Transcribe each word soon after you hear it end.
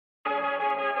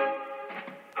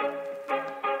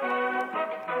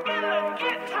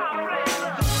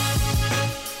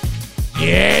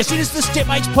Yes, it is the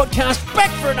Stepmates podcast, back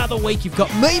for another week. You've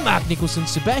got me, Mark Nicholson,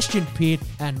 Sebastian Peart,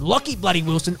 and Lockie Bloody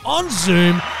Wilson on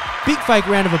Zoom. Big fake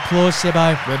round of applause,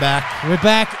 Sebo. We're back. We're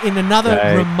back in another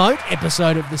remote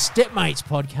episode of the Stepmates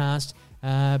podcast.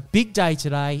 Big day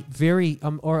today.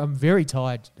 I'm very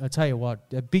tired. I tell you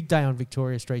what, a big day on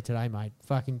Victoria Street today, mate.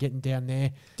 Fucking getting down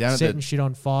there, setting shit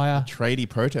on fire. Tradie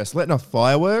protest, letting off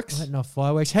fireworks.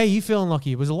 How you feeling,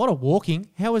 Lockie? It was a lot of walking.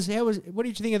 What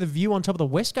did you think of the view on top of the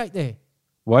Westgate there?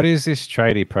 What is this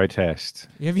tradie protest?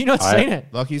 Have you not seen it?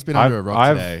 Lockie's been under a rock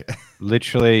today. I've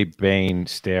literally been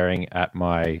staring at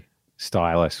my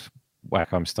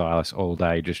Wacom stylus all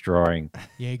day, just drawing.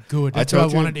 Yeah, good. That's what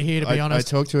I wanted to hear, to be honest.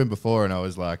 I talked to him before and I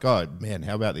was like, oh, man,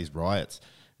 how about these riots?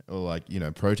 Or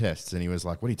protests. And he was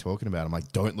like, what are you talking about? I'm like,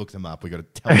 don't look them up. We got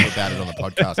to tell them about it on the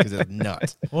podcast because it's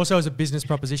nuts. Also, as a business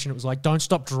proposition, it was like, don't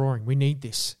stop drawing. We need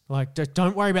this. Like,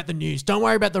 don't worry about the news. Don't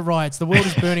worry about the riots. The world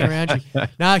is burning around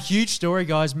you. Huge story,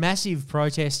 guys. Massive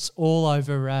protests all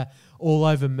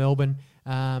over Melbourne.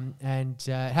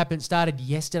 It started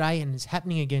yesterday and is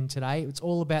happening again today. It's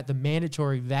all about the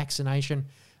mandatory vaccination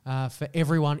for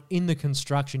everyone in the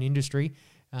construction industry.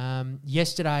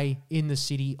 Yesterday in the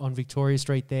city on Victoria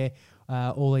Street there,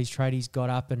 all these tradies got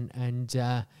up and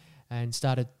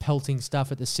started pelting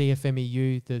stuff at the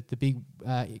CFMEU, the big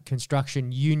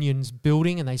construction unions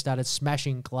building, and they started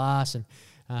smashing glass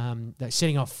and they're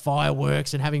setting off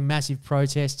fireworks and having massive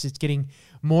protests. It's getting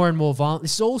more and more violent.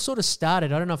 This all sort of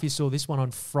started, I don't know if you saw this one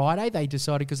on Friday. They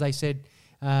decided, because they said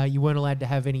you weren't allowed to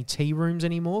have any tea rooms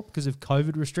anymore because of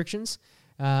COVID restrictions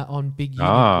on big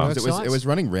work sites. It was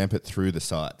running rampant through the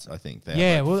sites, I think. They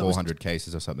had 400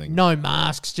 cases or something. No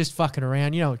masks, just fucking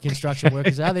around. You know what construction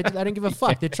workers are. They don't give a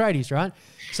fuck. They're tradies, right?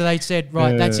 So they said,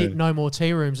 right, that's it, no more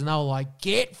tea rooms. And they were like,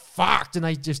 get fucked. And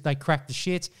they cracked the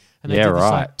shit. And they did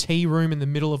this tea room in the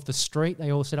middle of the street.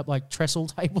 They all set up trestle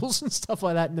tables and stuff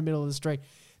like that in the middle of the street.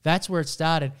 That's where it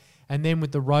started. And then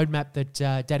with the roadmap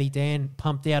that Daddy Dan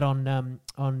pumped out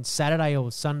on Saturday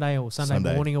or Sunday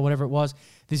morning or whatever it was,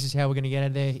 this is how we're going to get out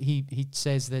of there. He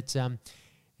says that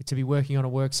to be working on a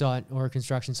work site or a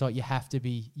construction site, you have to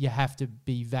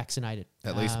be vaccinated.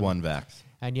 At least one vax.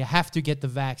 And you have to get the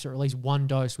vax, or at least one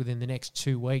dose, within the next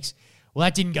 2 weeks. Well,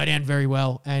 that didn't go down very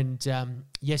well, and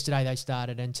yesterday they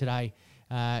started, and today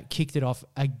kicked it off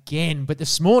again. But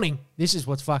this morning, this is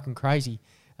what's fucking crazy.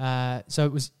 So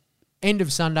it was end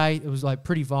of Sunday. It was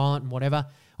pretty violent and whatever.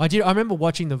 I remember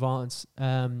watching the violence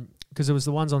because it was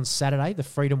the ones on Saturday, the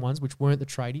freedom ones, which weren't the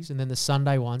tradies, and then the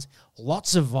Sunday ones,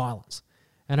 lots of violence.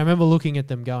 And I remember looking at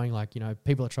them going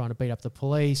people are trying to beat up the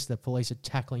police are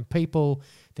tackling people,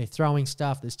 they're throwing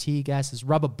stuff, there's tear gas, there's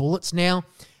rubber bullets now.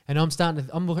 And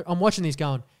I'm watching this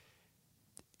going,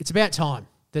 it's about time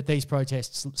that these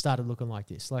protests started looking like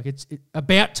this. It's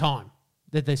about time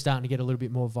that they're starting to get a little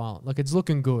bit more violent. It's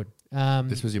looking good.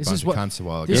 This was your bunch of cunts a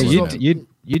while ago. Yeah,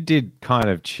 you did kind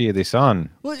of cheer this on.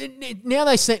 Well, now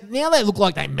they look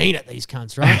like they mean it, these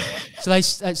cunts, right?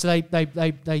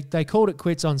 they called it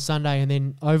quits on Sunday, and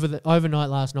then overnight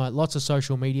last night, lots of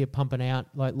social media pumping out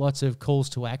lots of calls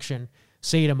to action.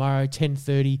 See you tomorrow,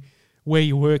 10:30. Wear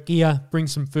your work gear, bring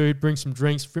some food, bring some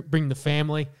drinks, bring the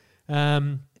family.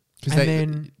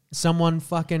 Then someone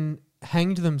fucking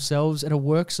hanged themselves at a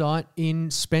work site in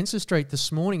Spencer Street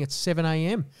this morning at 7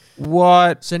 a.m.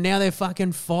 What? So now they're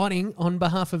fucking fighting on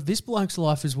behalf of this bloke's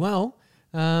life as well.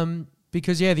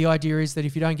 Because, the idea is that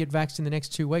if you don't get vaxxed in the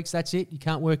next 2 weeks, that's it. You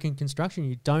can't work in construction.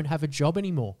 You don't have a job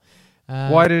anymore.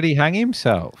 Why did he hang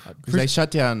himself? Because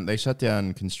they shut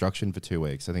down construction for 2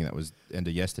 weeks. I think that was end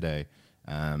of yesterday.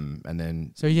 And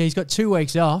then he's got 2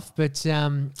 weeks off, but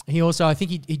he also, I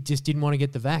think he just didn't want to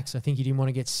get the vax. I think he didn't want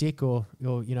to get sick or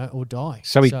die.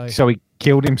 So he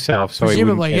killed himself. So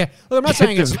presumably, he Look, I'm not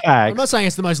saying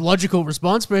it's the most logical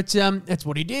response, but that's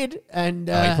what he did. And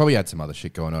he probably had some other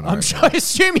shit going on. I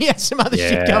assume he had some other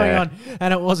shit going on,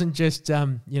 and it wasn't just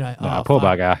poor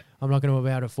bugger. I'm not going to be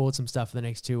able to afford some stuff for the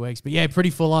next 2 weeks. But pretty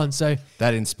full on. So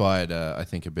that inspired, I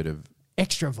think, a bit of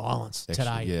extra violence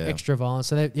today. Yeah. Extra violence.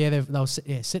 So they were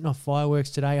setting off fireworks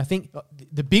today. I think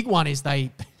the big one is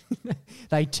they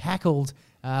tackled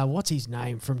what's his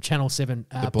name from Channel 7,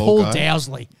 Paul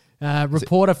Dowsley,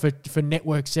 reporter for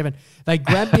Network 7. They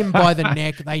grabbed him by the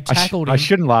neck. They tackled him. I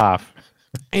shouldn't laugh.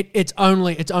 It's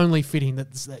only fitting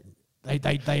that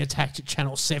They attacked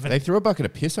Channel 7. They threw a bucket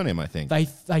of piss on him, I think.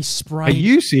 They sprayed Are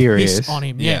you serious? piss on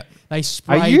him. Yeah. Yeah. They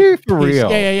sprayed Are you for piss.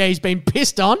 real? Yeah. He's been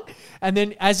pissed on. And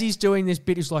then as he's doing this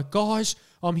bit, he's like, guys,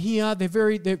 I'm here.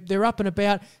 They're up and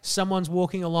about. Someone's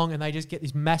walking along and they just get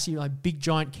this massive, like big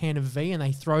giant can of V and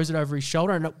they throws it over his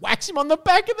shoulder and it whacks him on the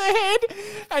back of the head.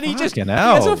 And he Fucking he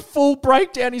has hell. a full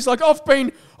breakdown. He's like, I've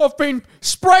been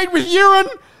sprayed with urine.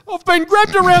 I've been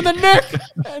grabbed around the neck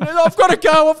and I've got to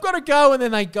go. And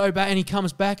then they go back and he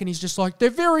comes back and he's just like, they're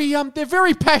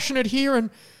very passionate here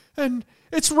and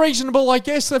it's reasonable, I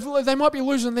guess. They might be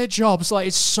losing their jobs. Like,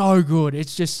 it's so good.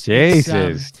 It's just...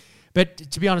 Jesus. But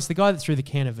to be honest, the guy that threw the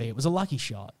can of V, it was a lucky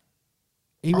shot.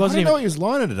 He I wasn't didn't know even... he was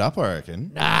lining it up, I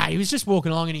reckon. Nah, he was just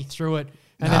walking along and he threw it.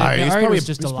 And No, then he's it probably, was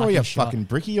just a probably lucky a shot. fucking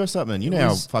bricky or something. You know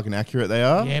was- how fucking accurate they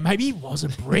are? Yeah, maybe he was a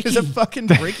bricky. He's a fucking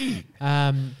bricky.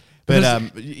 But yeah,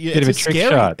 Bit of it's a trick scary.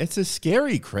 shot. It's a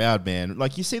scary crowd, man.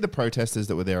 Like you see the protesters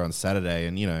that were there on Saturday,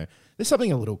 and there's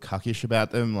something a little cuckish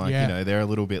about them. Like Yeah. they're a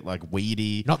little bit like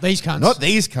weedy. Not these cunts. Not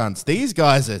these cunts. These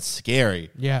guys are scary.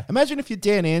 Yeah. Imagine if you're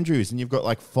Dan Andrews and you've got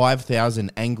like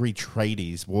 5,000 angry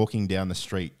tradies walking down the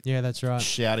street, Yeah, that's right.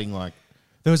 shouting like,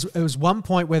 There was one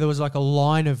point where there was like a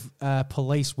line of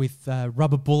police with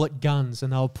rubber bullet guns,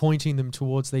 and they were pointing them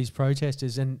towards these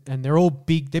protesters, and they're all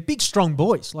big. They're big, strong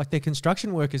boys, like they're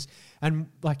construction workers, and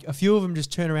like a few of them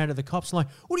just turn around to the cops and like,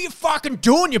 "What are you fucking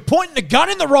doing? You're pointing the gun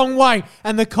in the wrong way."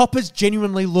 And the coppers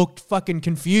genuinely looked fucking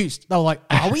confused. They were like,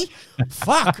 "Are we?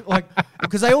 Fuck!" Like,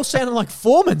 because they all sounded like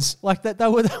foremans, like that. They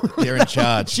were They're in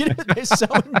charge. They're so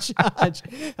in charge.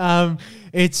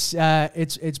 It's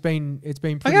been I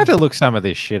pretty. have to look some of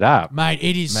this shit up. Mate,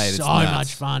 it is Mate, it's so nuts.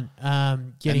 much fun. Getting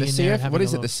and in the there. CF, And what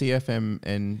is it? having The a look. CFM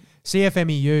and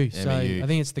CFMEU. So MEU. I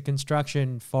think it's the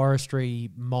construction, forestry,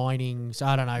 mining. So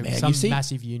I don't know, Man, some you see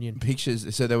massive union.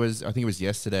 pictures. So there was, I think it was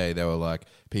yesterday. They were like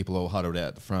people all huddled out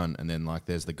at the front, and then like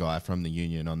there's the guy from the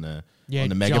union on the Yeah, on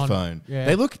the John. megaphone. Yeah.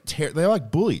 They look they're like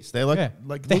bullies. They're like Yeah.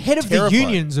 like The look head of terrified. the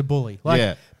union's a bully. Like,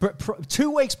 Yeah.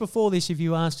 2 weeks before this, if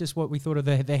you asked us what we thought of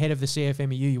the head of the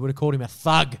CFMEU, you would have called him a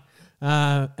thug.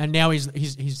 And now he's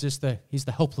just the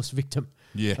helpless victim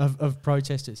Yeah. of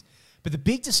protesters. But the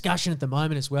big discussion at the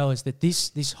moment as well is that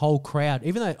this whole crowd,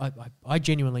 even though I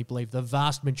genuinely believe the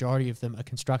vast majority of them are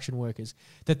construction workers,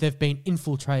 that they've been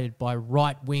infiltrated by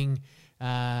right-wing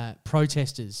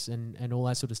protesters and all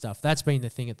that sort of stuff. That's been the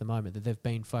thing at the moment, that they've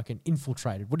been fucking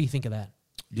infiltrated. What do you think of that?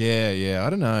 Yeah. I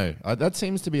don't know. That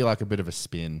seems to be like a bit of a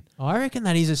spin. I reckon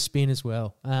that is a spin as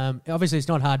well. Obviously, it's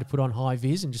not hard to put on high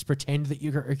vis and just pretend that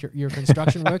you're a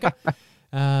construction worker.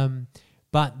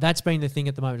 But that's been the thing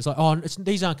at the moment. It's like,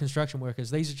 these aren't construction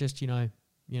workers. These are just,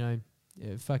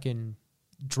 fucking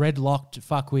dreadlocked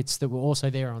fuckwits that were also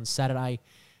there on Saturday.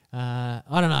 I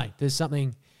don't know. There's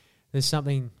something.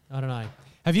 I don't know.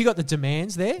 Have you got the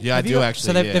demands there? Yeah, Have I you do got- actually,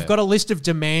 So they've, yeah. they've got a list of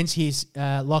demands here,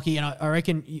 Lockie, and I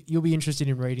reckon you'll be interested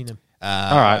in reading them.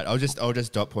 All right. I'll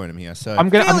just dot point them here. So I'm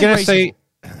Fairly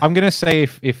gonna say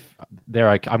if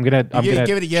they're okay. I'm gonna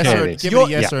give it a yes share or this. give it a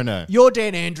yes or a no. You're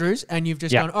Dan Andrews, and you've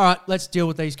just Yeah. gone, all right, let's deal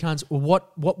with these cunts. Well,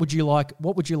 what would you like?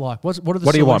 What would you like? What are the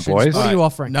What do you want, solutions? boys? What are you All right,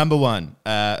 offering? Number one,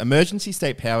 emergency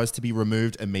state powers to be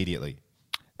removed immediately.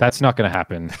 That's not going to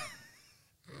happen.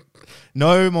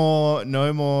 No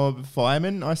more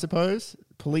firemen, I suppose.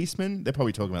 Policemen. They're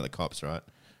probably talking about the cops, right?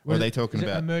 Or are they talking Is it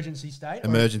about emergency state? Or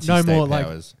emergency no state more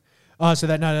powers? Oh, so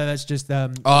that's just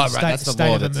Right, that's the state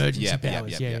law. of That's, emergency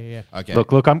powers. yeah. Yeah. Okay.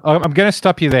 Look, I'm going to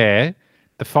stop you there.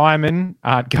 The firemen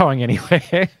aren't going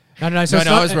anywhere. No. So No, it's no, not,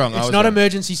 I was wrong. I It's was not wrong.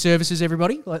 emergency services,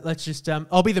 everybody. Let's just.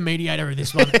 I'll be the mediator of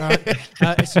this one. All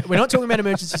right. We're not talking about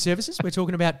emergency services. We're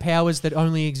talking about powers that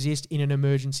only exist in an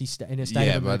emergency in a state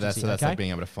Yeah, of but emergency. that's okay? like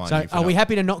being able to find So you for are we that.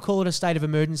 happy to not call it a state of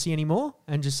emergency anymore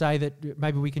and just say that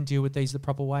maybe we can deal with these the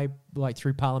proper way, like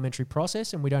through parliamentary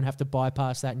process, and we don't have to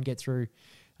bypass that and get through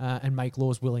and make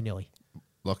laws willy nilly?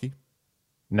 Lockie?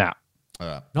 No. All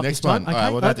right. Not Next this time. one. Okay. All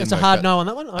right, well, that That's didn't a work, hard but- no on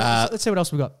that one. All right, let's see what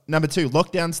else we got. Number two,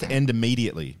 lockdowns to end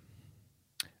immediately.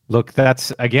 Look,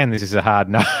 this is a hard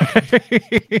no.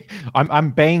 I'm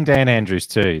being Dan Andrews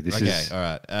too. This Okay, is all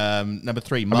right. Number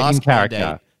three, in mask character.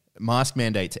 mandate. Mask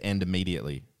mandate to end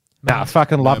immediately. I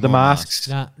fucking love the more masks.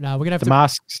 No, we're gonna have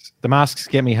The masks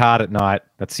get me hard at night.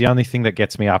 That's the only thing that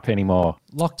gets me up anymore.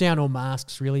 lockdown or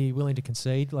masks. Really willing to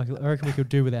concede? Like I reckon we could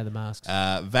do without the masks.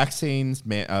 Vaccine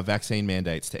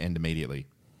mandates to end immediately.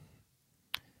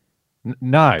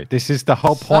 No, this is the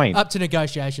whole point. Up to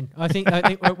negotiation. I think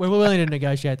we're willing to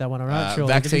negotiate that one. All right, sure.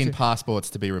 Vaccine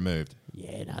passports to be removed.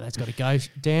 Yeah, no, that's got to go.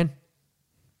 Dan.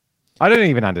 I don't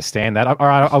even understand that. All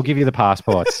right, I'll give you the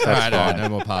passports. All That's right, all right, fine. no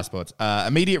more passports.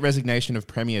 Immediate resignation of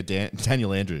Premier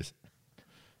Daniel Andrews.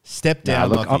 Step down,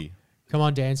 look, Lockie. Come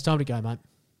on, Dan. It's time to go, mate.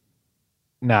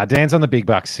 Nah, Dan's on the big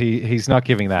bucks. He's not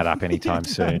giving that up anytime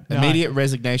soon. No. Immediate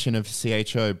resignation of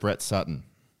CHO Brett Sutton.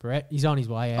 Brett, he's on his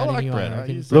way out. I like anyway. Brett. I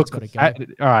reckon He's- Brett's Look, gotta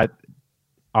go. all right.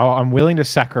 I'm willing to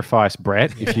sacrifice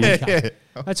Brett if you.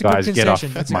 That's a good guys, get off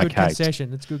concession. That's a my good case.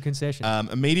 concession. That's a good concession.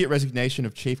 Immediate resignation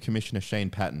of Chief Commissioner Shane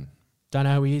Patton. Don't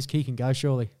know who he is. He can go,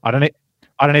 surely. I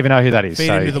don't even know who that is. Feed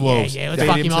so him to the wolves. Yeah, let's Feed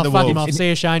fuck him him to off. the Fuck him wolves. off. See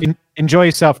you, Shane. enjoy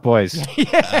yourself, boys.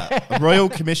 A Royal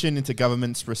Commission into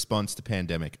government's response to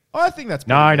pandemic. I think that's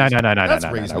No. pretty reasonable. That's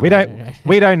No. reasonable.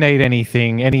 We don't need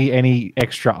anything. Any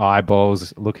extra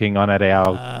eyeballs looking on at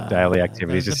our daily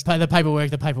activities. Just The paperwork.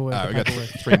 The paperwork. All right, the we've got paperwork.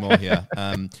 three more here.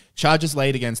 Charges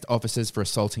laid against officers for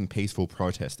assaulting peaceful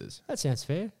protesters. That sounds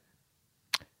fair.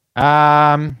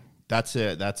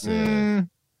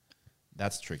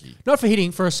 That's tricky. Not for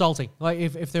hitting, for assaulting. Like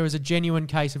if there was a genuine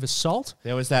case of assault,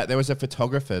 There was a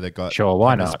photographer that got Sure,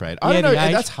 why pepper not? sprayed. I Yeah, don't the know.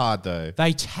 age. That's hard though.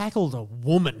 they tackled a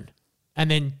woman and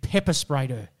then pepper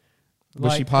sprayed her.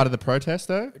 Was she Like, part of the protest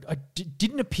though?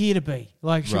 didn't appear to be.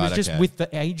 Like she Right, was just okay. with the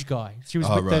Age guy. She was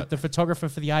Oh, with right. the photographer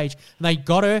for the Age. And they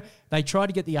got her. They tried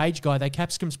to get the Age guy. They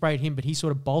capsicum sprayed him, but he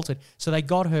sort of bolted. So they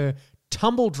got her,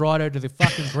 tumble dried her to the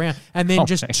fucking ground, and then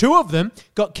just two of them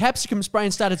got capsicum spray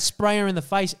and started spraying her in the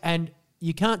face. And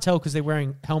you can't tell because they're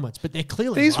wearing helmets, but they're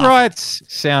clearly these laughing. riots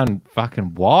sound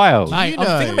fucking wild. Mate, You I'm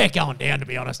know- thinking about going down, to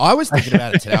be honest. I was thinking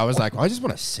about it today. I was like, I just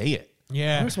want to see it.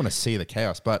 Yeah. I just want to see the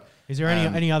chaos. But Is there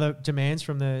any other demands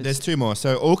from the? there's two more.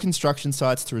 So all construction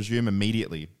sites to resume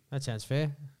immediately. That sounds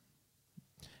fair.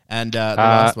 And the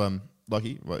last one,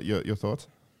 Lockie, what your thoughts?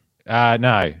 No,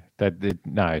 no, it's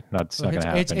not going to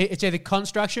happen. It's either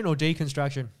construction or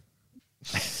deconstruction.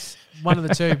 One of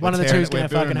the two. One of the two tearing is it- going we're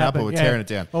to fucking building it up happen. or we're tearing it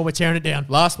down. Or we're tearing it down.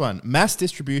 Last one, mass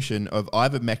distribution of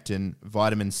ivermectin,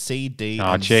 vitamin C, D,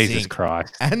 Oh, and Jesus zinc.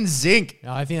 Christ. And zinc.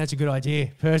 No, I think that's a good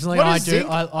idea. Personally, What I is do. zinc?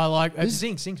 I like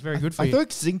zinc. Zinc's very good for I you.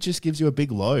 thought zinc just gives you a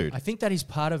big load. I think that is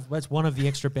part of. That's one of the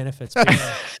extra benefits.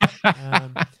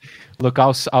 Look,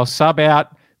 I'll sub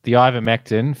out the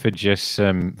ivermectin for just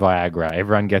some Viagra.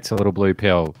 Everyone gets a little blue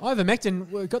pill.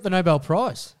 Ivermectin got the Nobel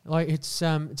Prize. Like it's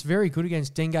very good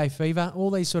against dengue fever,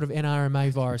 all these sort of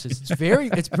NRMA viruses.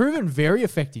 It's proven very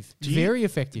effective. Very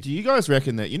effective. Do you guys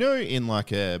reckon that in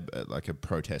like a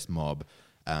protest mob,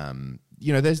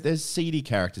 there's seedy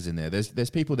characters in there. There's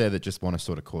people there that just want to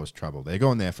sort of cause trouble. They're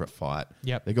going there for a fight.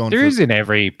 Yep. They're going. There for, is in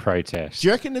every protest. Do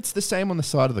you reckon it's the same on the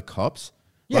side of the cops?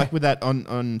 Yeah. Like with that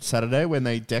on Saturday when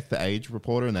they decked the Age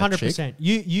reporter and that 100%.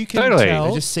 You can Totally. tell.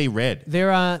 They just see red. There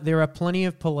are plenty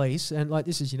of police, and like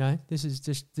this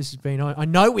has been. I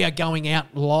know we are going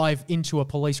out live into a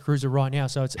police cruiser right now,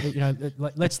 so it's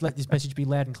let's let this message be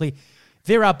loud and clear.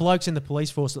 There are blokes in the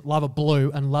police force that love a blue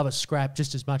and love a scrap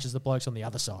just as much as the blokes on the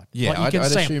other side. Yeah, Like, you can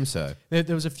I'd see 'em. assume so.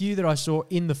 There was a few that I saw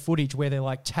in the footage where they're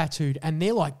like tattooed and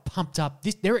they're like pumped up.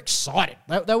 They're excited.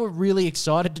 They were really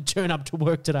excited to turn up to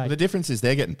work today. The difference is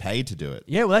they're getting paid to do it.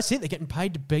 Yeah, well, that's it. They're getting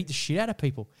paid to beat the shit out of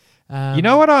people. You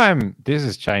know what this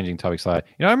is changing topics like,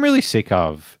 I'm really sick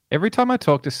of every time I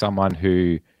talk to someone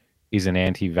who is an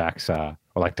anti-vaxxer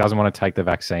or like doesn't want to take the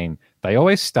vaccine, they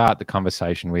always start the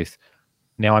conversation with,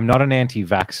 now I'm not an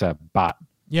anti-vaxxer, but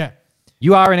Yeah.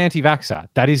 you are an anti-vaxxer.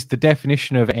 That is the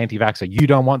definition of anti-vaxxer. You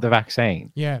don't want the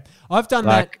vaccine. Yeah, I've done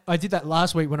Like- that. I did that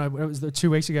last week when it was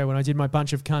 2 weeks ago when I did my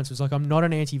bunch of cunts. It was like, I'm not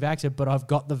an anti-vaxxer, but I've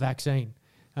got the vaccine.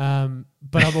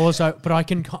 But I've also, but I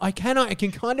can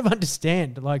kind of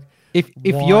understand like If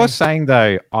why. you're saying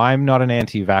though, I'm not an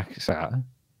anti-vaxxer,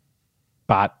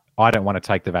 but I don't want to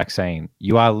take the vaccine,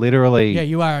 you are literally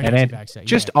you are an anti-vaxxer.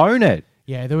 Just yeah. own it.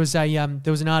 Yeah, there was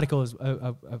an article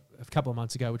a couple of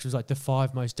months ago which was like the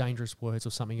 5 most dangerous words or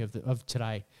something of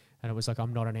today, and it was like,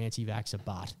 I'm not an anti-vaxxer,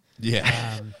 but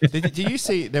Yeah. Did you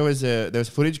see there was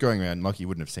footage going around? Lucky you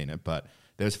wouldn't have seen it, but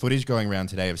there was footage going around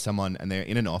today of someone, and they're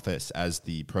in an office as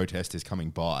the protest is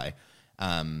coming by,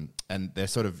 and they're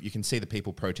sort of, you can see the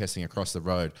people protesting across the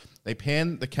road. They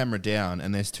pan the camera down,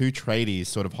 and there's 2 tradies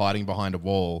sort of hiding behind a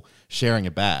wall, sharing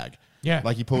a bag. Yeah.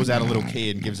 Like he pulls out a little key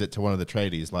and gives it to one of the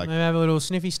tradies. Like, they have a little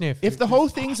sniffy sniff. if the whole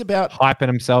thing's about Hyping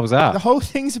themselves up. the whole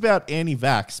thing's about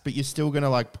anti-vax, but you're still gonna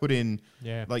like put in,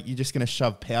 Yeah. like you're just gonna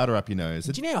shove powder up your nose.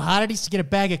 Do you know how hard it is to get a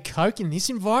bag of Coke in this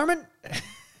environment?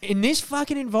 In this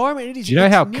fucking environment, it is. Do you know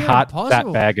how it's near cut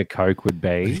impossible. that bag of Coke would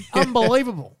be?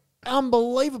 Unbelievable.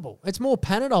 Unbelievable. It's more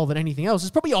Panadol than anything else. There's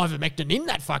probably ivermectin in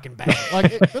that fucking bag.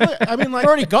 Like, I mean, like, you've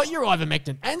already got your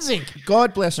ivermectin and zinc.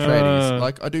 God bless tradies.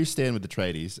 Like, I do stand with the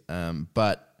tradies,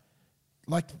 but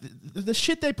like the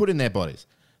shit they put in their bodies.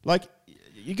 Like,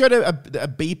 you go to a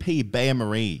BP Bayer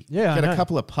Marie, Yeah, I get know. a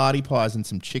couple of party pies and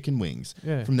some chicken wings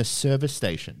Yeah. from the service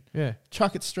station. Yeah.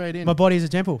 Chuck it straight in. My body is a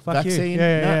temple. Fuck Vaccine, you.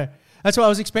 Yeah, no. That's what I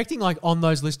was expecting. Like on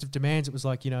those list of demands, it was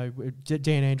like,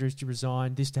 Dan Andrews to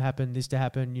resign, this to happen,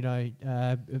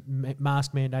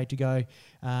 mask mandate to go.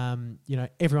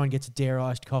 Everyone gets a Dare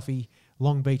iced coffee,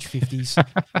 Long Beach 50s,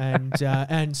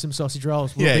 and some sausage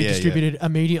rolls will be distributed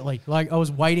immediately. Like I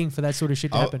was waiting for that sort of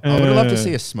shit to happen. I would have loved to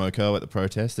see a smoko at the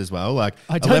protest as well. Like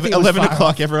I don't think it was 11 far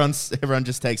o'clock, everyone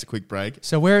just takes a quick break.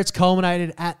 So where it's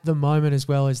culminated at the moment as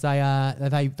well is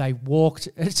they walked.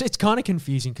 It's kind of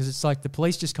confusing because it's like the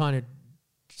police just kind of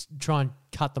try and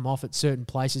cut them off at certain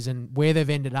places, and where they've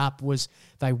ended up was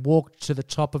they walked to the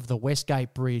top of the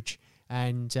Westgate Bridge.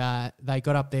 And they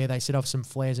got up there, they set off some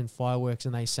flares and fireworks,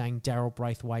 and they sang Daryl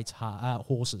Braithwaite's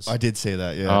Horses. I did see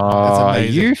that, yeah. Oh, It's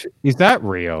amazing. is that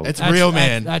real? It's real,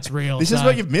 man. That's real. This is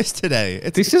what you've missed today.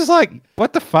 This is like,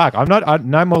 what the fuck?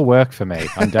 No more work for me.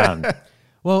 I'm done.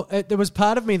 Well, there was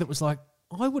part of me that was like,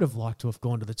 I would have liked to have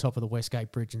gone to the top of the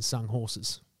Westgate Bridge and sung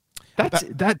Horses.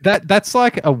 That's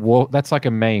like a walk. That's like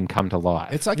a meme come to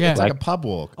life. It's like a pub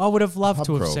walk. I would have loved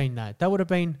to have crawl. seen that. That would have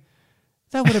been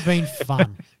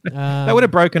fun. That would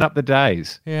have broken up the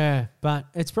days. Yeah, but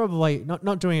it's probably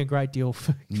not doing a great deal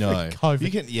for COVID. You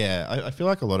can, I feel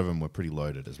like a lot of them were pretty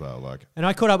loaded as well. Like, and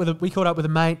we caught up with a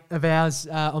mate of ours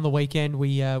on the weekend.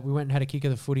 We went and had a kick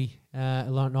of the footy, a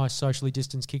nice socially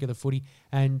distanced kick of the footy,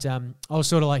 and I was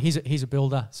sort of like, he's a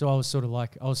builder, so I was sort of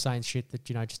like, I was saying shit that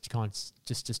just to kind of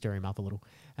just to stir him up a little,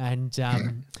 and.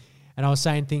 And I was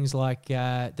saying things like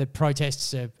that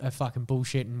protests are fucking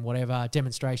bullshit and whatever,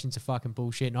 demonstrations are fucking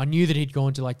bullshit. And I knew that he'd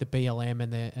gone to like the BLM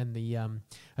and the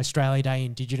Australia Day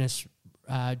Indigenous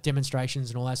demonstrations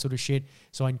and all that sort of shit.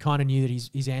 So I kind of knew that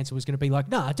his answer was going to be like,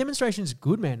 nah, demonstrations are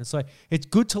good, man. It's like, it's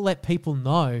good to let people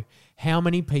know how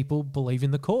many people believe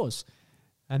in the cause.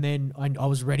 And then I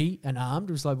was ready and armed.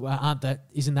 It was like, well,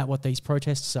 isn't that what these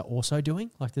protests are also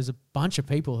doing? Like, there's a bunch of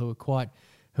people who are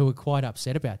quite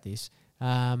upset about this. He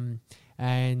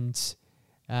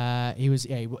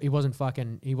wasn't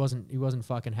fucking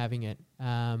having it.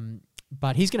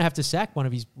 But he's gonna have to sack one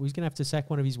of his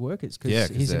workers because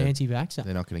he's an anti-vaxxer.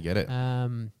 They're not going to get it.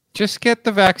 Just get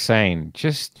the vaccine.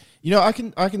 I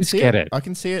can see get it. I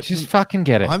can see it. Just fucking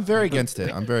get it. I'm very against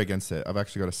it. I've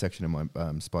actually got a section in my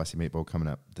spicy meatball coming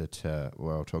up that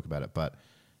where I'll talk about it. But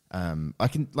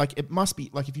it must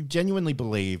be like, if you genuinely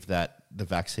believe that the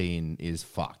vaccine is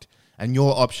fucked, and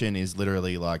your option is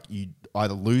literally like you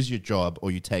either lose your job or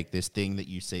you take this thing that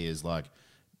you see as like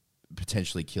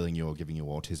potentially killing you or giving you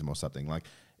autism or something. Like,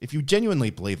 if you genuinely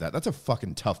believe that, that's a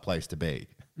fucking tough place to be.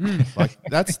 Like,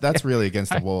 that's really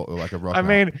against the wall, or like a rock. I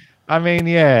mean,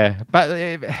 yeah,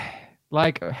 but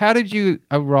like, how did you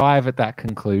arrive at that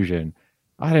conclusion?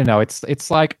 I don't know. It's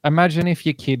like, imagine if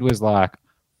your kid was like,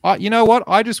 oh, you know what?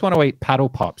 I just want to eat paddle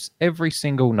pops every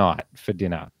single night for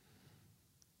dinner.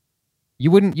 You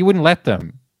wouldn't let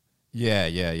them.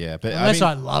 Yeah. But unless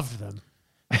I loved them.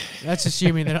 That's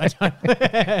assuming that I don't.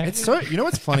 It's so,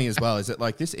 what's funny as well is that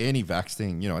like this anti-vax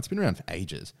thing, it's been around for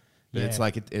ages. But it's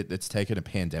like it's taken a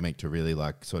pandemic to really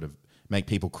like sort of make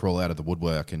people crawl out of the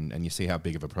woodwork, and you see how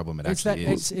big of a problem it actually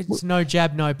is. It's no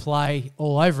jab, no play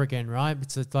all over again, right?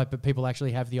 It's like, but people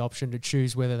actually have the option to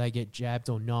choose whether they get jabbed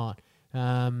or not.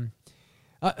 I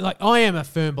am a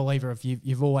firm believer of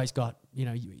you've always got,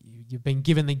 you've been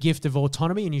given the gift of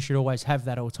autonomy, and you should always have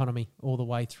that autonomy all the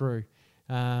way through.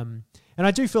 And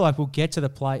I do feel like we'll get to the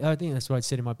play. I think that's what I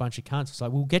said in my bunch of cunts. It's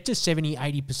like, we'll get to 70,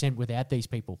 80% without these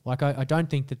people. Like, I don't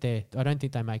think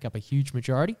they make up a huge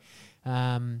majority.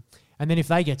 And then if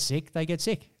they get sick, they get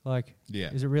sick. Like,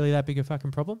 is it really that big a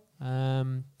fucking problem?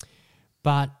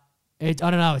 But I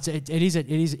don't know. It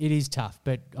is tough.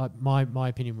 But my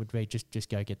opinion would be just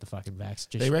go get the fucking vax.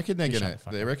 They reckon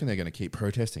they're gonna keep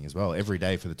protesting as well every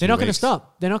day for the 2 weeks. They're not going to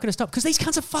stop. They're not going to stop because these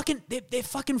cunts are fucking. They're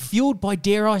fucking fueled by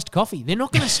Dare iced coffee. They're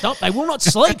not going to stop. They will not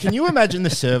sleep. Can you imagine the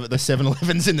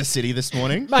 7-Elevens in the city this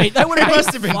morning? Mate, they would have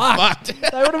must have been fucked.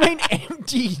 They would have been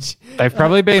emptied. They've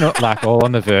probably been like all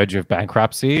on the verge of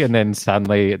bankruptcy, and then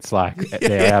suddenly it's like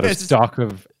they're out of stock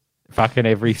of fucking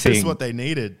everything. That's what they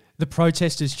needed. The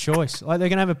protester's choice. Like, they're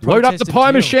gonna have a load up the pie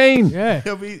machine. Yeah,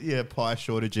 there'll be pie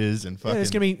shortages and fucking. Yeah,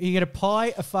 there's gonna be, you get a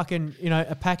pie, a fucking,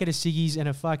 a packet of ciggies and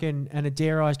a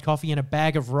Dare iced coffee and a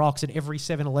bag of rocks at every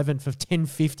 7-Eleven for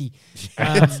 $10.50.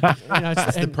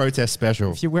 It's the protest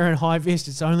special. If you're wearing high vest,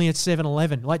 it's only at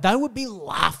 7-Eleven. Like, they would be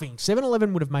laughing.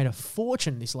 7-Eleven would have made a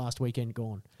fortune this last weekend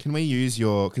gone. Can we use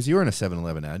because you were in a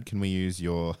 7-Eleven ad? Can we use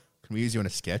you in a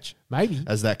sketch? Maybe.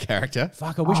 As that character?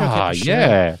 Fuck, I wish I kept the shirt.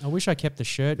 Yeah. I wish I kept the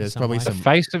shirt. There's probably the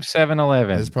face of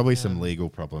 7-Eleven. There's probably some legal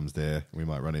problems there we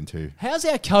might run into. How's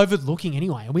our COVID looking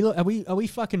anyway? Are we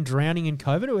fucking drowning in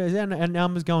COVID, or is our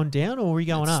numbers going down, or are we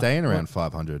going up? Staying around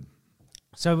 500.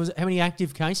 So how many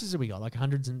active cases have we got? Like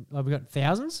hundreds and have we got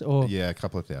thousands or? Yeah, a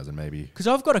couple of thousand maybe. Because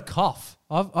I've got a cough.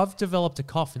 I've developed a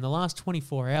cough in the last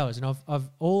 24 hours, and I've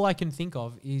all I can think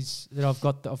of is that I've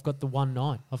got the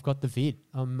 1.9. I've got the vid.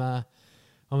 I'm a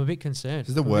bit concerned. This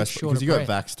is the I'm a bit worst short because of you got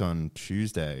breath. vaxxed on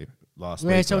Tuesday last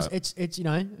Yeah, week. so right? it's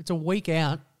it's a week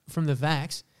out from the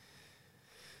vax,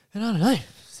 and I don't know.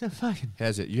 So fucking.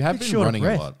 How's it? You have bit been short of running a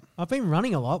breath. lot. I've been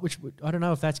running a lot, which I don't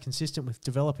know if that's consistent with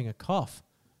developing a cough.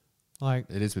 Like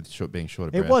It is with being short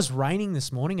of it breath. was raining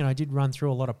this morning, and I did run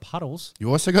through a lot of puddles.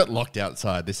 You also got locked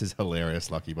outside. This is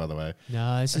hilarious, Lucky, by the way.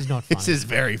 No, this is not funny. This is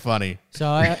very funny. So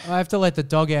I have to let the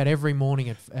dog out every morning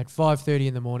at 5:30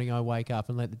 in the morning. I wake up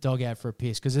and let the dog out for a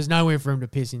piss because there's nowhere for him to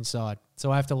piss inside.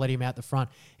 So I have to let him out the front.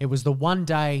 It was the one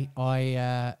day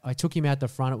I took him out the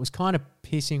front. It was kind of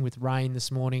pissing with rain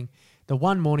this morning. The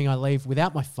one morning I leave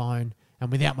without my phone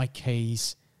and without my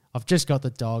keys. I've just got the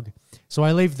dog. So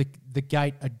I leave the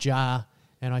gate ajar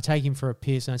and I take him for a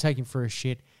piss and I take him for a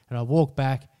shit and I walk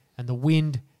back and the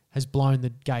wind has blown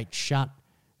the gate shut.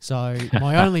 So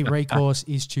my only recourse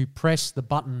is to press the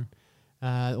button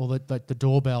or the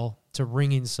doorbell to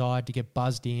ring inside to get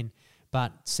buzzed in.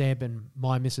 But Seb and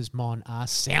my Mrs. Mon are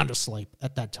sound asleep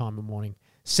at that time of morning.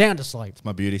 Sound asleep. It's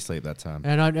my beauty sleep that time.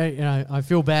 And I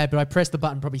feel bad, but I pressed the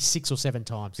button probably 6 or 7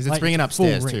 times. Because it's ringing full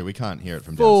upstairs ring. too. We can't hear it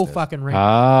from Full downstairs. fucking ring.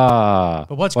 Ah.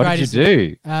 But what's what great did is you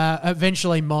do?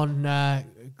 Eventually Mon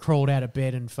crawled out of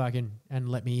bed and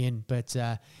let me in. But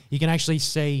you can actually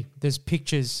see there's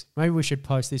pictures. Maybe we should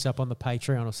post this up on the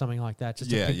Patreon or something like that.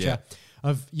 Just a picture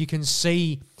of you can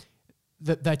see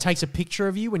that takes a picture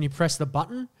of you when you press the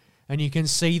button. And you can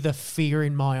see the fear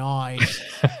in my eyes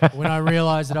when I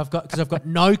realise that because I've got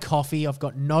no coffee, I've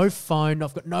got no phone,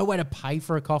 I've got no way to pay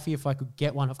for a coffee if I could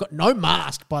get one. I've got no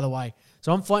mask, by the way.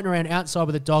 So I'm floating around outside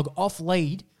with a dog off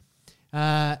lead.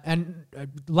 And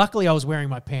luckily I was wearing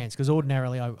my pants because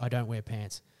ordinarily I don't wear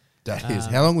pants. That is.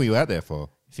 How long were you out there for?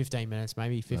 15 minutes,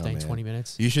 maybe 15, 20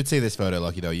 minutes. You should see this photo,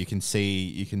 Lucky, though. You can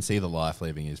see the life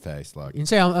leaving his face. Like You can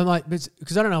see I'm like,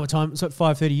 because I don't know what time. It's at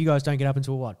 5:30. You guys don't get up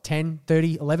until what? 10,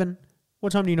 30, 11?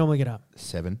 What time do you normally get up?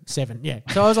 7. 7, yeah.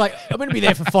 So I was like, I'm going to be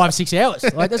there for 5, 6 hours.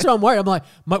 Like that's what I'm worried. I'm like,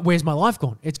 where's my life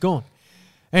gone? It's gone.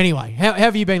 Anyway, how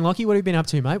have you been, Lockie? What have you been up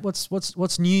to, mate?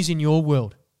 What's news in your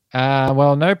world?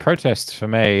 Well, no protests for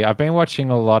me. I've been watching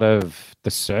a lot of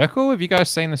The Circle. Have you guys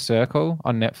seen The Circle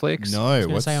on Netflix? No. I was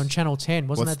going to say on Channel 10.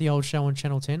 Wasn't that the old show on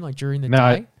Channel 10, like during the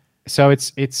day? So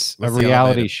it's a What's the reality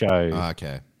elevator? show. Oh,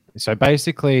 okay. So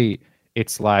basically,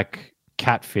 it's like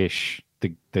Catfish,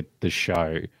 the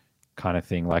show kind of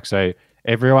thing. Like, so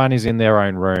everyone is in their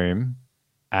own room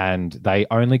and they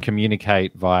only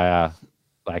communicate via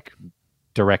like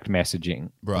direct messaging,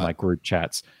 Right. like group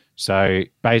chats. So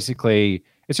basically,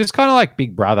 it's just kind of like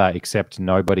Big Brother, except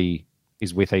nobody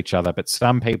is with each other. But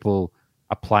some people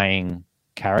are playing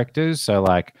characters. So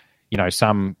like,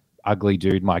 some ugly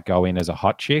dude might go in as a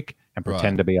hot chick and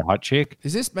pretend to be a hot chick.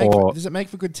 Does it make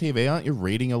for good TV? Aren't you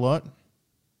reading a lot?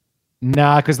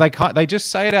 Nah, because they just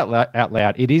say it out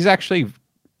loud. It is actually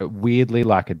weirdly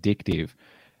like addictive.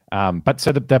 But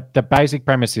so the basic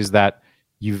premise is that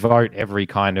you vote every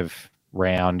kind of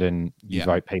round and you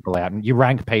vote people out and you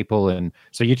rank people, and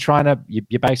so you're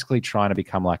basically trying to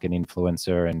become like an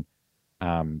influencer,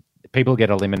 and people get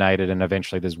eliminated and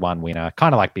eventually there's one winner,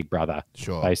 kind of like Big Brother,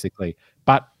 Sure. basically.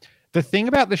 But the thing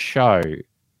about the show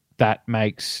that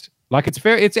makes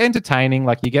it's entertaining,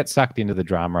 like you get sucked into the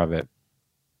drama of it.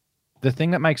 The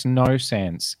thing that makes no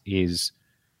sense is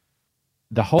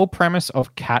the whole premise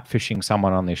of catfishing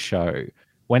someone on this show.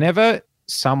 Whenever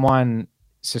someone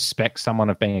suspects someone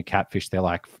of being a catfish, they're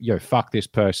like, yo, fuck this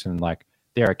person, like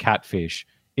they're a catfish,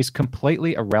 is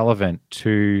completely irrelevant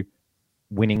to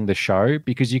winning the show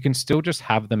because you can still just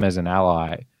have them as an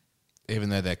ally. Even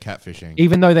though they're catfishing.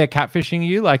 Even though they're catfishing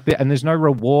you, and there's no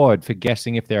reward for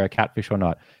guessing if they're a catfish or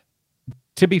not.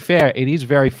 To be fair, it is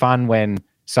very fun when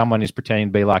someone is pretending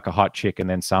to be like a hot chick and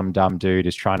then some dumb dude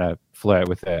is trying to flirt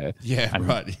with her. Yeah,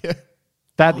 right. Yeah.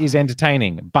 That is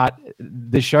entertaining, but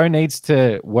the show needs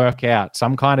to work out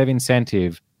some kind of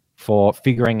incentive for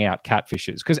figuring out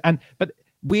catfishes. But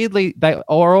weirdly, they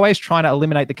are always trying to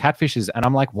eliminate the catfishes, and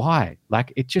I'm like, why?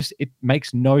 Like, it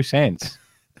makes no sense.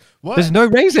 What? There's no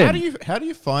reason. How do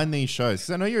you find these shows? Because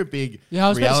I know you're a big Yeah, I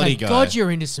was about to reality say, guy. God, you're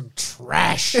into some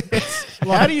trash.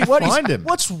 How do you find them?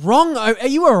 What's wrong? Are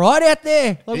you all right out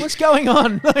there? Like, what's going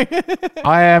on?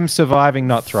 I am surviving,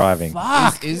 not thriving.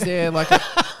 Fuck. Is there like do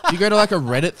you go to like a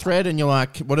Reddit thread and you're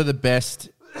like, what are the best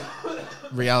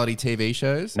reality TV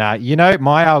shows? Now,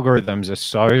 my algorithms are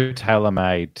so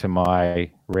tailor-made to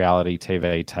my reality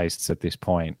TV tastes at this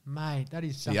point. Mate, that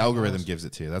is The something algorithm else. gives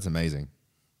it to you. That's amazing.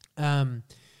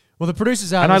 Well, the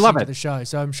producers are And I listening love to it. the show,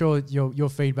 so I'm sure your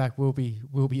feedback will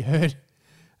be heard.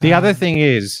 The other thing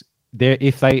is,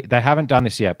 if they haven't done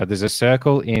this yet, but there's a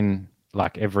circle in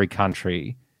like every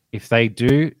country. If they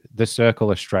do the Circle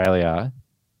Australia,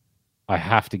 I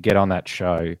have to get on that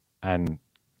show and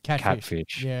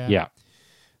catfish. Yeah.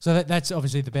 So that's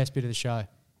obviously the best bit of the show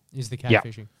is the Yeah.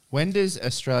 catfishing. When does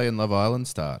Australian Love Island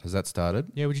start? Has that started?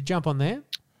 Yeah, would you jump on there?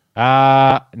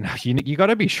 No, you got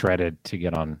to be shredded to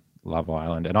get on Love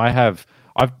Island, and I've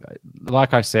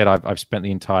like I said, I've spent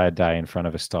the entire day in front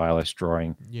of a stylist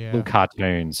drawing little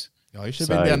cartoons. Oh, you should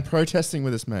have been down protesting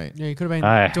with us, mate. Yeah, you could have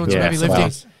been doing some yeah, heavy well,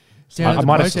 lifting. down at I the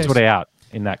might have protest. stood out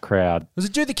in that crowd. There's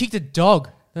a dude that kicked a dog.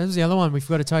 That was the other one. We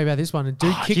forgot to tell you about this one. A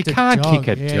dude kicked you a can't dog.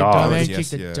 kick a yeah, dog. Man Yes,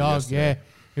 kicked a yeah, dog. yes, Yeah. yeah.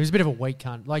 He was a bit of a weak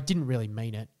cunt. Like, didn't really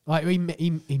mean it. Like,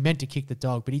 he meant to kick the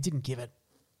dog, but he didn't give it.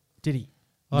 Did he?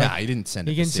 Like, Nah, he didn't send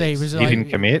it. You can to see he six. was He like, didn't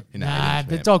commit? No, he Nah, didn't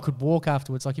the commit. dog could walk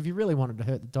afterwards. Like, if he really wanted to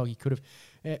hurt the dog, he could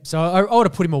have. So I would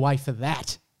have put him away for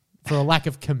that, for a lack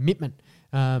of commitment,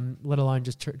 let alone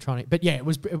just trying to. But yeah, it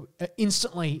was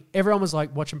instantly, everyone was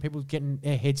like watching people getting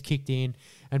their heads kicked in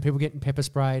and people getting pepper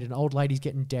sprayed and old ladies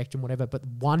getting decked and whatever. But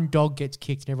one dog gets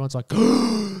kicked and everyone's like,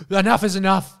 enough is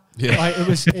enough. Yeah. Like,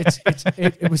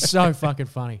 it was so fucking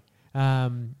funny.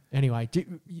 Anyway,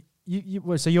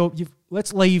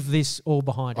 let's leave this all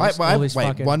behind. All this Wait,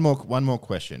 fucking- one more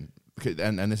question,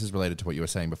 and this is related to what you were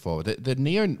saying before.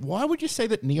 Why would you say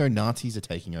that neo-Nazis are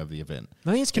taking over the event?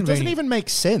 I think it's It convenient. doesn't even make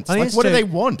sense. I think Like, it's what do to- they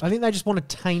want? I think they just want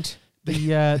to taint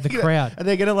the crowd. And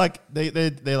they're gonna like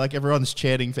they're like everyone's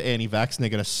chanting for anti-vax, and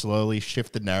they're gonna slowly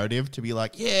shift the narrative to be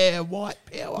like, yeah, white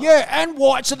power. Yeah, and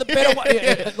whites are the better one.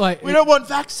 Yeah, like, We don't want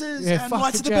vaxxers, Yeah, and fuck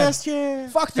whites the are the jab. best. Yeah.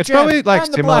 fuck the It's jab probably like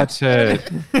and the similar blacks.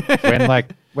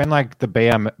 to when the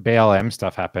BLM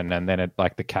stuff happened, and then it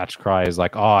like the catch cry is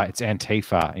like, oh, it's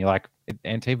Antifa, and you're like,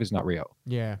 Antifa's not real.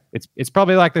 Yeah. It's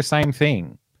probably like the same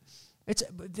thing. It's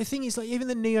the thing is, like, even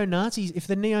the neo-Nazis, if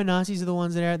the neo-Nazis are the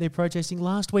ones that are out there protesting,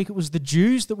 last week it was the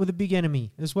Jews that were the big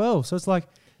enemy as well. So it's like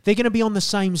they're going to be on the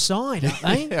same side, aren't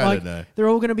they? Yeah, I like, don't know. They're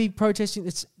all going to be protesting.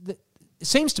 It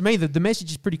seems to me that the message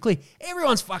is pretty clear.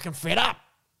 Everyone's fucking fed up.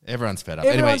 Everyone's fed up.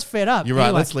 Everyone's Anyway, fed up. You're right.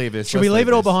 Anyway, Let's leave this. Should Let's we leave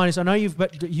it all this. behind us? I know you've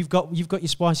got your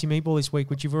spicy meatball this week,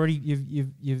 which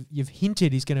you've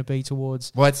hinted is going to be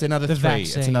towards. Well, it's another the three.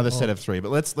 It's vaccine another or- set of three.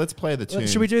 But let's play the tune.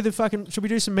 Should we do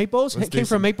some meatballs? Let's do Keen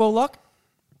for a some- meatball lock?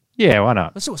 Yeah, why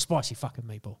not? Let's do a spicy fucking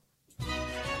meatball.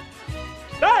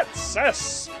 That's a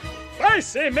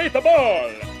spicy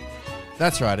meatball!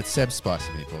 That's right. It's Seb's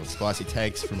spicy meatballs. Spicy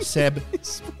takes from Seb.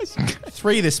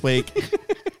 3 this week.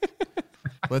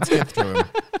 Let's get through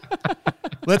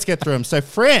them. So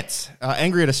France,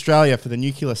 angry at Australia for the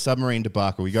nuclear submarine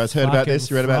debacle. You guys heard about Fucking this?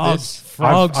 You read about this?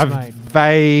 Frogs, I've mate.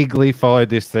 vaguely followed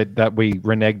this that we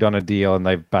reneged on a deal and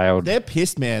they've bailed. They're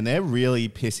pissed, man. They're really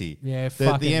pissy. Yeah, the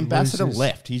fucking ambassador losers.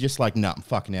 left. He's just like, nah, I'm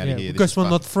fucking out Yeah, of here. This guess is we're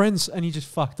fucking- not friends, and he just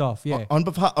fucked off. Yeah. on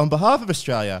behalf of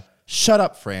Australia, shut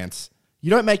up, France. You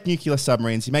don't make nuclear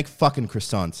submarines. You make fucking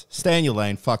croissants. Stay in your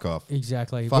lane. Fuck off.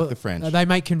 Exactly. Fuck the French. They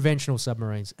make conventional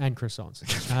submarines and croissants.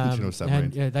 Conventional submarines.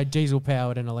 And, yeah, they diesel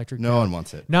powered and electric. No powered. one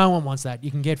wants it. No one wants that.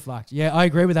 You can get fucked. Yeah, I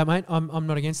agree with that, mate. I'm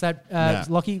not against that. Nah.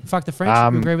 Lockie, fuck the French.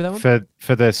 You agree with that one?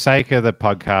 For the sake of the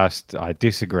podcast, I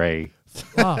disagree.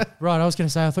 Oh, right. I was going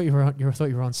to say I thought you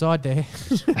were on side there.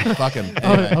 Fuck him.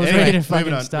 I was ready to fucking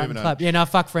moving on, start moving and on. clap. Yeah, no,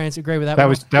 fuck France. Agree with that. That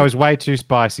one. was way too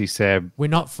spicy, Seb. We're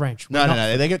not French. We're No, not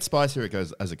no. They get spicier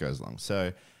as it goes along.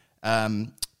 So,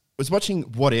 was watching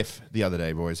What If the other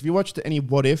day, boys. Have you watched any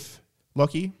What If,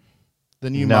 Lockie? The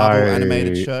new No. Marvel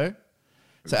animated show.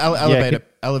 So Yeah,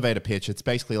 elevator pitch. It's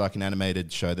basically like an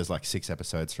animated show. There's like 6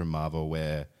 episodes from Marvel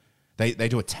where they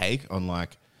do a take on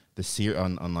like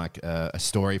on like a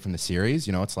story from the series.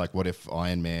 You know, it's like what if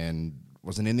Iron Man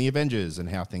wasn't in the Avengers and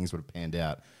how things would have panned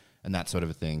out and that sort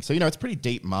of a thing. So, you know, it's pretty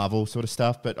deep Marvel sort of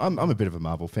stuff, but I'm a bit of a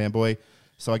Marvel fanboy,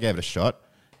 so I gave it a shot.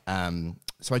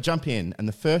 So I jump in, and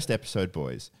the first episode,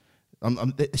 boys,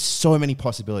 there's so many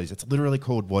possibilities. It's literally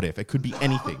called What If. It could be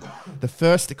anything. The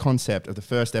first concept of the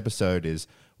first episode is,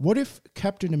 what if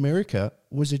Captain America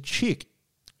was a chick?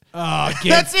 Oh,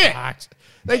 That's it. fucked.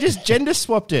 They just gender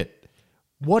swapped it.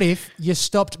 What if you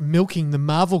stopped milking the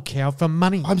Marvel cow for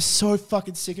money? I'm so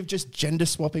fucking sick of just gender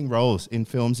swapping roles in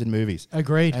films and movies.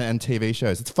 Agreed. And TV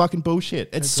shows. It's fucking bullshit.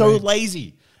 It's so Agreed.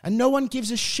 lazy. And no one gives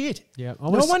a shit. Yeah, I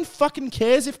No was- one fucking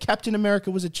cares if Captain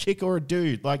America was a chick or a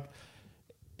dude. Like,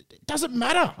 it doesn't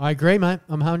matter. I agree, mate.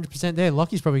 I'm 100% there.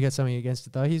 Lockie's probably got something against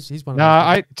it though. He's one of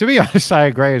No, those to be honest, I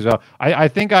agree as well. I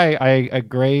think I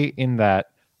agree in that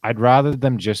I'd rather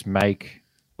them just make,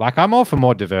 like, I'm all for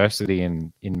more diversity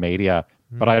in media,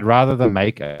 but I'd rather them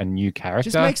make a new character.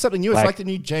 Just make something new. It's like the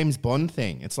new James Bond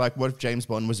thing. It's like, what if James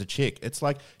Bond was a chick? It's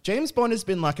like James Bond has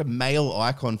been like a male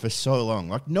icon for so long.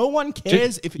 Like no one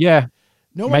cares if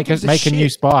no one make gives a new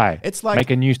spy. It's like make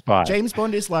a new spy. James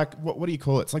Bond is like what do you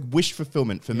call it? It's like wish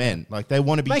fulfillment for men. Like they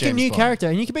want to be Make James a new Bond. character,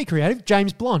 and you can be creative,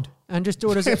 James Blonde, and just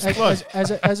do it as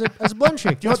a blonde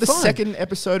chick. Do you know what the That's fine. second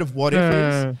episode of What If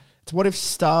is? It's what if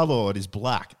Star-Lord is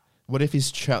black? What if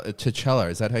he's T'Challa?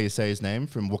 Is that how you say his name?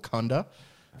 From Wakanda?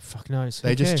 Fuck knows. They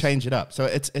Who just cares? change it up. So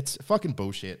it's fucking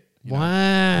bullshit. You know?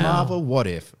 Wow. Marvel, what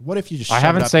if? What if you just I shoved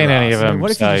haven't up seen your any ass? of them.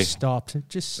 What if you so- just stopped?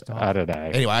 Just stop. I don't know.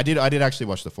 Anyway, I did actually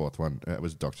watch the fourth one. It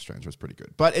was Doctor Strange. It was pretty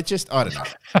good. But it just, I don't know.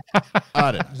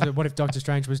 I don't know. So what if Doctor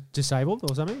Strange was disabled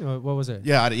or something? Or what was it?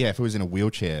 Yeah, if it was in a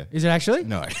wheelchair. Is it actually?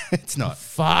 No, it's not.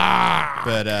 Fuck.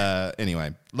 But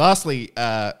anyway, lastly,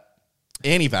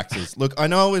 anti-vaxxers. Look, I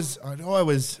know I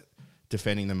was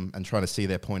defending them and trying to see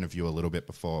their point of view a little bit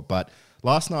before, but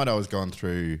last night I was going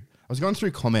through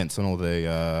comments on all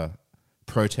the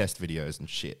protest videos and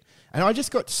shit, and I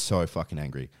just got so fucking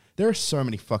angry. There are so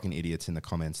many fucking idiots in the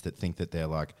comments that think that they're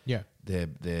like, they're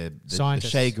the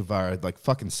Scientists. Che Guevara, like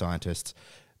fucking scientists.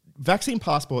 Vaccine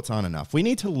passports aren't enough. We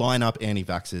need to line up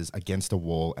anti-vaxxers against a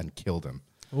wall and kill them.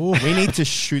 Ooh. We need to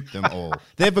shoot them all.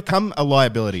 They've become a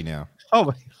liability now.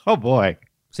 Oh boy.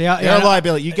 See, They're a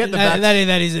liability. You get the vax.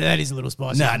 that is a little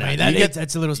spicy. No, for no. me.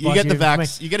 That's a little spicy. You get the for me.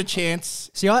 vax. You get a chance.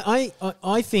 See,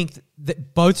 I think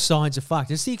that both sides are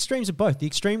fucked. It's the extremes of both. The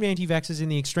extreme anti-vaxxers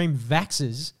and the extreme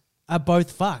vaxxers are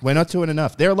both fucked. We're not doing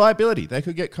enough. They're a liability. They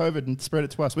could get COVID and spread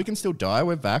it to us. We can still die.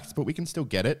 We're vaxxed, but we can still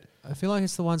get it. I feel like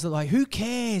it's the ones that are like, who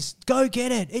cares? Go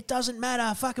get it. It doesn't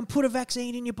matter. Fucking put a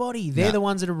vaccine in your body. They're Nah. the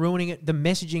ones that are ruining it, the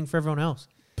messaging for everyone else.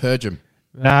 Purge them.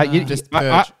 Nah, Just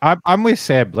purge. I'm with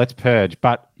Seb. Let's purge.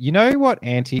 But you know what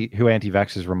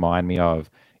anti-vaxxers remind me of?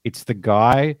 It's the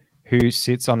guy who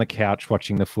sits on the couch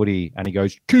watching the footy and he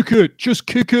goes, "Kick it, just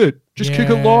kick it, just kick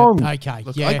it long." Okay,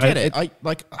 Look, yeah. I get it.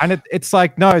 And it's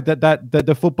like, no, that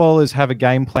the footballers have a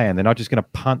game plan. They're not just going to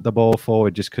punt the ball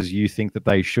forward just because you think that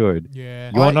they should.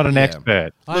 Yeah. You're not an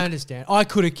expert. I understand. I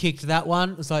could have kicked that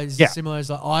one. It's like Yeah. similar as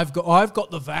like I've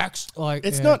got the vax. Like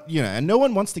It's yeah. not, and no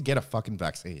one wants to get a fucking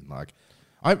vaccine. Like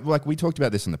we talked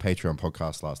about this on the Patreon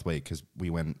podcast last week because we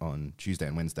went on Tuesday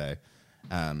and Wednesday,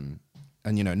 and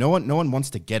no one wants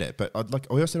to get it. But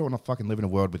we also don't want to fucking live in a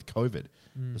world with COVID.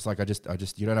 It's like I just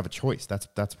you don't have a choice.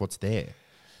 That's what's there.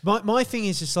 My thing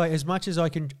is just like as much as I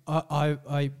can, I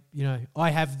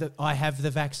have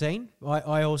the vaccine.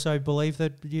 I also believe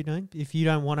that if you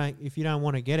don't want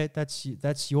to get it,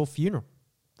 that's your funeral.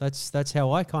 That's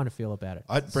how I kind of feel about it.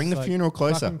 I'd bring the Like, funeral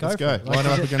closer. fucking Let's for go. it. Like, Line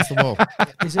it up against the wall.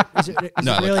 Is it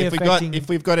No, really look, affecting? if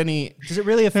we've got any, Does it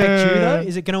really affect you though?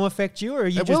 Is it going to affect you, or are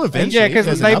you It just will eventually. Yeah, There's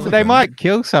because enough of they them. might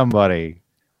kill somebody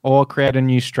or create a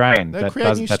new strain They'll that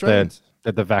create new strains.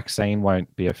 that the vaccine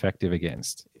won't be effective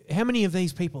against. How many of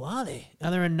these people are there? Are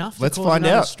there enough? Let's to cause find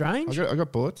another out. Strange. I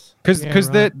got bullets. Because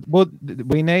Yeah,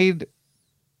 we need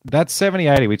that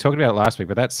 70-80. We talked about it last week,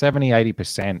 but that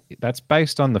 70-80%, that's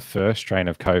based on the first strain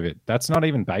of COVID. That's not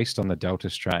even based on the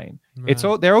Delta strain.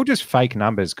 They're all just fake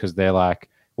numbers because they're like,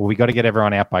 well, we got to get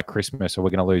everyone out by Christmas or we're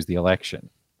going to lose the election.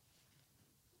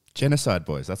 Genocide,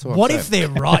 boys. That's what. What I'm if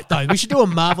saying. they're right though? We should do a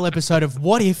Marvel episode of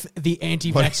what if the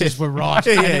anti-vaxxers were right.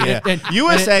 Yeah. You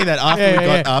were saying that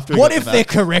after we What got if the they're vax.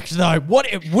 correct though?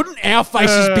 Wouldn't our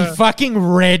faces be fucking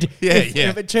red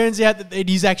if it turns out that it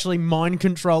is actually mind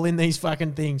control in these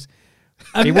fucking things?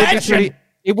 Imagine.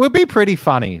 It would be pretty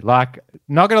funny. Like,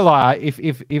 not gonna lie, if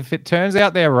it turns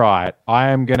out they're right,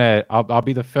 I'll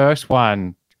be the first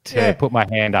one to put my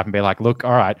hand up and be like, look,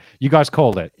 all right, you guys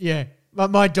called it. Yeah.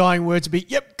 My dying words would be,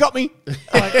 "Yep, got me."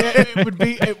 Like, it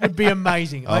would be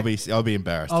amazing. I'll be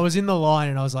embarrassed. I was in the line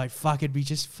and I was like, "Fuck!" It'd be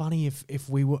just funny if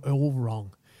we were all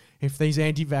wrong. If these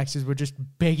anti-vaxxers were just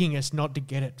begging us not to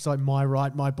get it, it's like my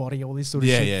right, my body, all this sort of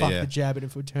shit. Fuck the jab, and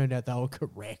if it turned out they were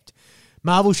correct,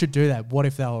 Marvel should do that. What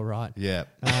if they were right? Yeah.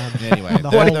 Anyway, the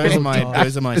whole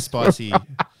those are my spicy.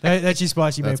 That's your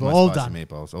spicy That's meatball. my All spicy done.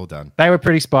 meatballs. All done. They were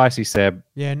pretty spicy, Seb.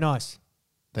 Yeah, nice.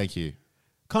 Thank you.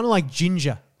 Kind of like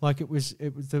ginger. Like it was.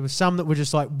 There were some that were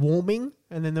just like warming,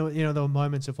 and then there were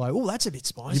moments of like, oh, that's a bit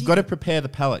spicy. You've got to prepare the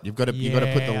palate. You've got to put the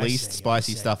Yeah, I least see,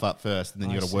 spicy I see. stuff up first, and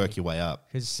then you got to work your way up.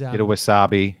 because Bit of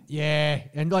wasabi. yeah,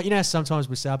 and like how sometimes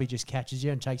wasabi just catches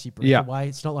you and takes your breath away.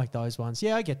 It's not like those ones.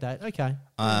 Yeah, I get that. Okay,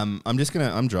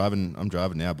 I'm driving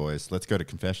now, boys. Let's go to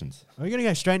confessions. are we gonna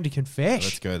go straight into confess?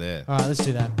 Let's go there. All right, let's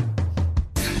do that.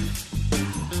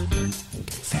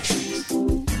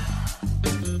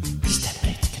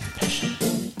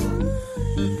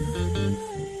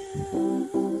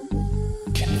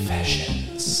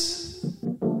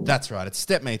 That's right. It's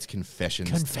Stepmates Confessions.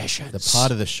 Confessions. The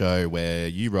part of the show where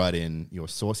you write in your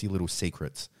saucy little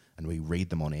secrets and we read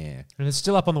them on air. And it's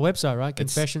still up on the website, right?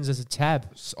 Confessions as a tab.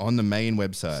 It's on the main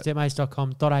website.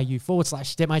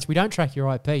 Stepmates.com.au/stepmates. We don't track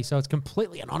your IP, so it's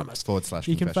completely anonymous. / You can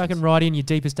confessions. fucking write in your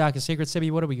deepest, darkest secrets.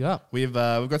 Sebi, what have we got? We've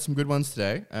got some good ones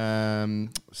today.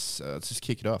 So let's just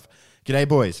kick it off. G'day,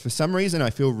 boys. For some reason, I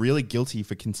feel really guilty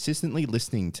for consistently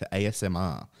listening to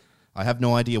ASMR. I have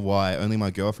no idea why. Only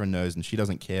my girlfriend knows, and she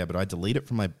doesn't care. But I delete it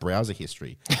from my browser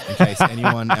history in case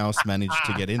anyone else managed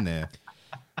to get in there.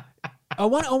 I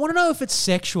want to know if it's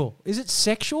sexual. Is it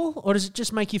sexual, or does it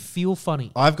just make you feel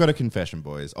funny? I've got a confession,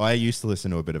 boys. I used to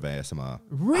listen to a bit of ASMR.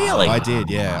 Really? I did,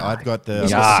 yeah. I've got the.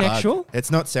 Is it Yuck. sexual?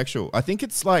 It's not sexual. I think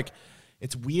it's like,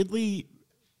 it's weirdly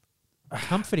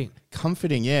Comforting.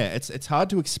 comforting. Yeah, it's hard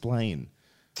to explain.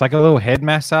 It's like a little head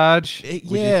massage.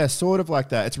 Yeah, sort of like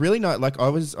that. It's really not like I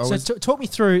was. So talk me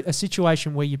through a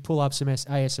situation where you pull up some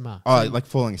ASMR. Like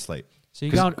falling asleep. So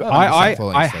you're going. I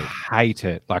falling asleep. hate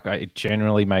it. Like it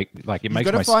generally makes You've my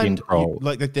gotta skin crawl.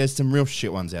 like there's some real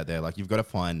shit ones out there. Like you've got to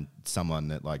find someone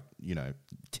that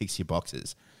ticks your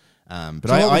boxes. But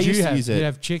So what I would used you to have? use You'd it.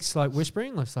 have chicks like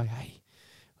whispering, like, hey, we're gonna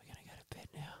go to bed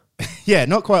now. Yeah,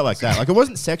 not quite like that. Like it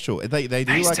wasn't sexual. They do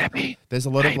Hey, like. Steppy. There's a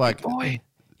lot of like. boy.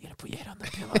 You're gonna put your head on the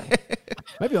pillow.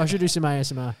 Maybe I should do some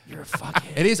ASMR. You're a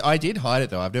fuckhead. It is. I did hide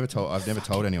it though. I've never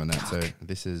told anyone that. So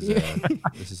this is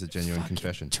this is a genuine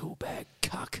confession. Tool bag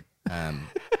cuck.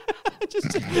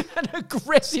 Just An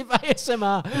aggressive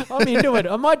ASMR. I'm into it.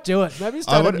 I might do it. Maybe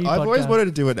start a new I've always podcast. wanted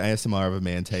to do an ASMR of a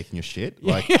man taking a shit,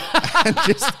 like,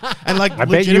 and like I bet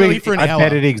legitimately for an I hour,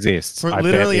 bet it exists. for I bet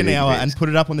literally it an hour, and exists. put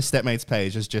it up on the Stepmates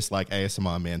page as just like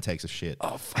ASMR man takes a shit.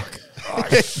 Oh fuck.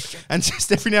 And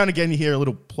just every now and again you hear a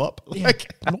little plop.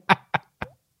 Like,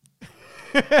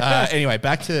 anyway,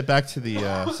 back to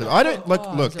the. So I don't like.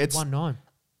 Look, it's 1-9.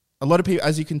 a lot of people,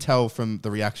 as you can tell from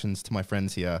the reactions to my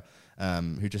friends here,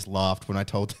 who just laughed when I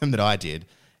told them that I did.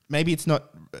 Maybe it's not.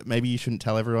 Maybe you shouldn't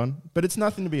tell everyone, but it's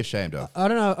nothing to be ashamed of. I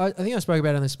don't know. I think I spoke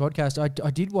about it on this podcast.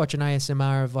 I did watch an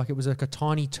ASMR of it was like a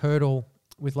tiny turtle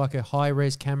with like a high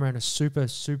res camera and a super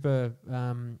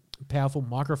powerful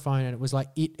microphone, and it was like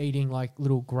it eating like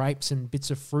little grapes and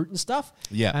bits of fruit and stuff.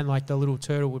 Yeah. And like the little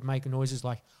turtle would make noises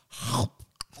like.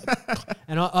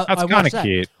 And I That's watched kinda that.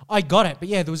 cute. I got it, but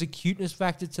yeah, there was a cuteness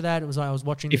factor to that. It was like I was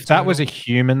watching. If the that was a turtle.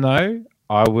 human though,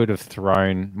 I would have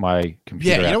thrown my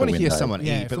computer. Yeah, you out don't want the to hear window. someone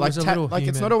Yeah, eat, if but it like was a little it's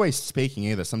human. not always speaking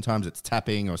either. Sometimes it's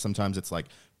tapping, or sometimes it's like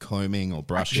combing or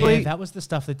brushing. yeah, that was the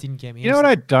stuff that didn't get me. You know what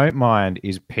I don't mind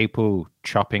is people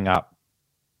chopping up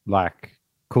like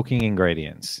cooking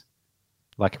ingredients,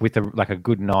 like with a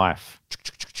good knife.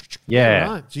 Yeah.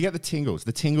 Right. Do you get the tingles?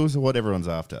 The tingles are what everyone's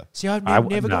after. See, I've I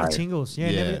never got the no. tingles. Yeah,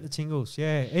 never Yeah. get the tingles.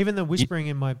 Yeah, even the whispering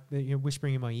in my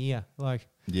whispering in my ear, like.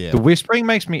 Yeah. The whispering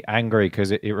makes me angry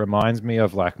because it reminds me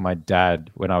of like my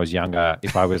dad when I was younger.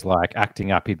 If I was like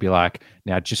acting up, he'd be like,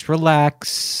 "Now just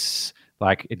relax."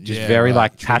 Like it just Yeah, very right.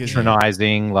 like Triggers you.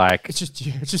 patronizing. Like It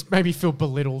just made me feel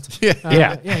belittled.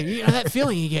 Yeah. Yeah. You know that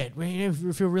feeling you get when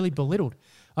you feel really belittled.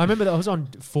 I remember that I was on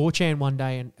 4chan one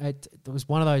day, and it was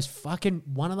one of those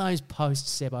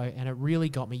posts, Sebo, and it really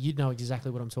got me. You'd know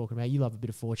exactly what I'm talking about. You love a bit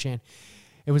of 4chan.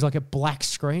 It was like a black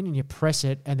screen, and you press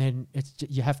it, and then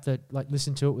you have to like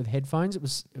listen to it with headphones. It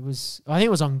was I think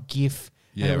it was on GIF,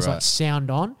 and Yeah, it was like right.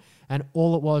 sound on. And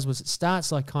all it was it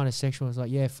starts like kind of sexual. It's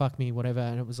like, yeah, fuck me, whatever.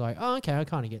 And it was like, oh, okay, I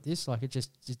kind of get this. Like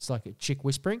it's like a chick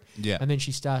whispering. Yeah. And then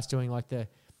she starts doing like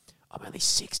I'm only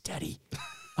 6, Daddy.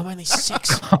 I'm only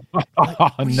 6. Like,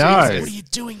 what are you- no. What are you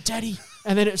doing, Daddy?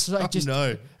 And then it's like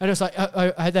no. and it's like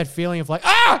I had that feeling of like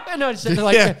and I just had to,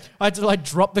 like Yeah. I had to like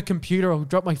drop the computer or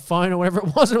drop my phone or whatever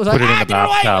it was. And it was Put like, it in the get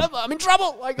away! bathtub. I'm in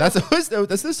trouble. Like That's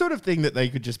the sort of thing that they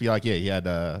could just be like, yeah, he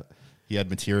had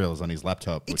materials on his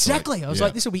laptop. which, exactly. like, I was yeah.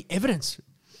 like, this will be evidence.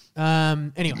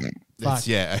 Anyway, It's- fuck.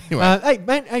 yeah. Anyway, Hey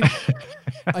man,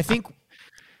 I think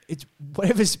it's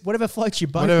whatever floats your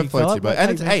boat. whatever big floats fella. your boat. Like,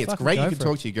 And it's, man, hey, it's fucking great go you can for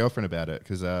talk it. to your girlfriend about it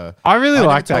because I really never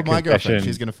like that told my girlfriend. confession.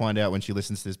 She's going to find out when she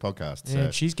listens to this podcast. And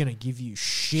So she's gonna give you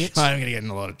shit. I'm going to get in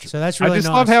a lot of trouble. So that's I really just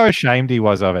nice. love how ashamed he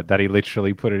was of it that he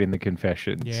literally put it in the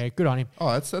confessions. Yeah, good on him.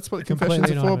 Oh, that's what the Completely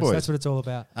confessions are for, anonymous. boys. That's what it's all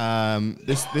about.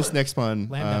 This next one,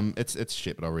 Lambda. it's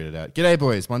shit, but I'll read it out. G'day,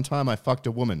 boys. One time I fucked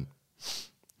a woman.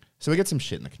 So we get some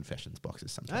shit in the confessions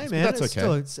boxes sometimes. Hey but man, that's it's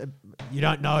okay. still, you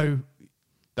don't know.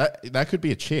 That could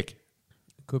be a chick.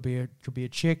 Could be a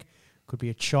chick. Could be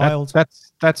a child.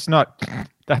 That's not.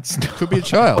 That's not, Could be a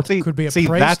child. See, Could be a see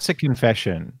priest. that's a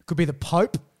confession. Could be the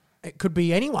Pope. It could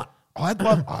be anyone. I'd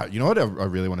love. You know what I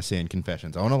really want to see in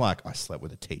confessions? I want to I slept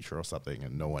with a teacher or something,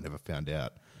 and no one ever found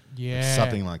out. Yeah.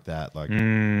 something like that. Like,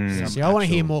 See, I want to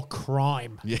hear more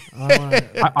crime. Yeah.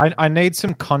 I need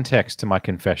some context to my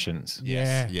confessions.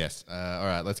 Yeah. Yes. All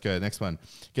right, let's go. Next one.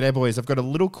 G'day, boys. I've got a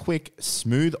little quick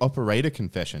smooth operator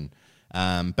confession.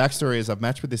 Backstory is I've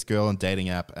matched with this girl on dating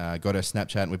app, got her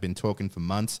Snapchat, and we've been talking for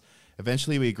months.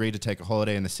 Eventually, we agreed to take a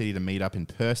holiday in the city to meet up in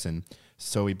person.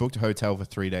 So we booked a hotel for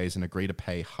 3 days and agreed to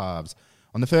pay halves.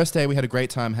 On the first day, we had a great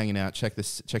time hanging out,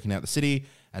 checking out the city,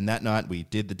 and that night we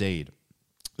did the deed.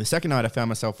 The second night, I found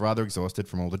myself rather exhausted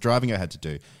from all the driving I had to do,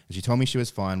 and she told me she was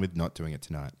fine with not doing it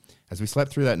tonight. As we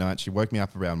slept through that night, she woke me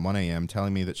up around 1 a.m.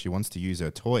 telling me that she wants to use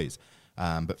her toys,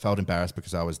 but felt embarrassed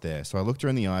because I was there. So I looked her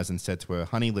in the eyes and said to her,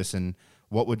 honey, listen,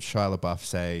 what would Shia LaBeouf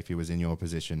say if he was in your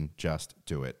position? Just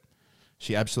do it.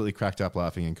 She absolutely cracked up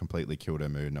laughing and completely killed her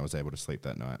mood, and I was able to sleep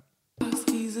that night.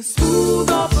 He's a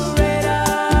smooth operator.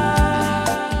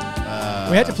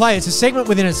 We had to play. It's a segment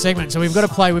within a segment, so we've got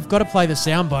to play. We've got to play the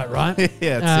soundbite, right?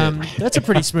 Yeah, that's it. That's a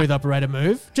pretty smooth operator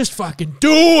move. Just fucking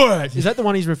do it. Is that the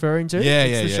one he's referring to? Yeah,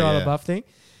 it's the Shia LaBeouf thing.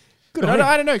 Good But on him.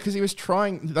 I don't know, because he was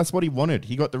trying. That's what he wanted.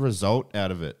 He got the result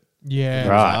out of it. Yeah, He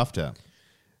was Right. after.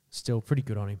 still pretty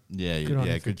good on him. Yeah, Good on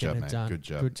him for good job, getting mate. it done. Good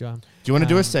job. Good job. Do you want to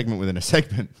do a segment within a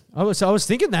segment? I was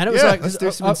thinking that it was Yeah, like let's do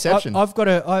some Inception. I've got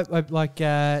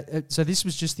a so this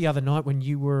was just the other night when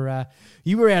you were out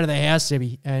of the house,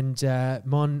 Sebby, and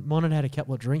Mon had a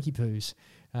couple of drinky poos.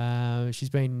 She's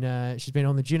been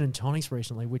on the gin and tonics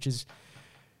recently, which is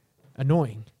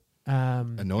annoying.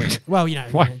 Annoying. Well, you know,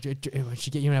 Why? when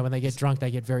they get drunk,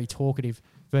 they get very talkative.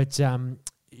 But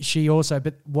she also,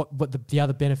 but what the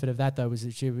other benefit of that though was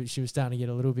that she was starting to get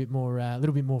a little bit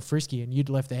more frisky, and you'd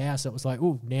left the house. It was like,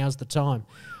 oh, now's the time.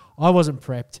 I wasn't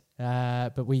prepped,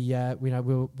 but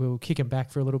we'll kick him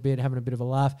back for a little bit, having a bit of a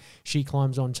laugh. She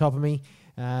climbs on top of me.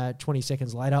 20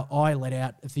 seconds later, I let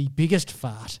out the biggest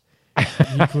fart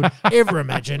you could ever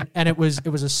imagine, and it was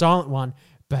a silent one.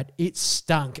 But it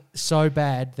stunk so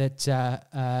bad that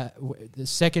the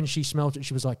second she smelled it,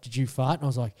 she was like, "Did you fart?" And I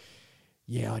was like,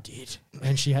 "Yeah, I did."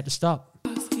 And she had to stop.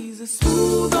 He's a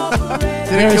smooth operator.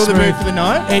 Did it kill the mood for the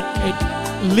night?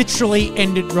 It literally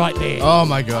ended right there. Oh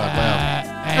my god! Wow.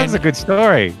 That's a good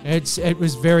story. It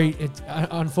was very,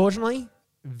 unfortunately,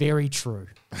 very true.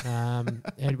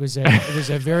 It was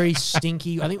a very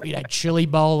stinky. I think we had chili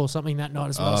bowl or something that night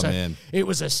as well. Oh, so man. it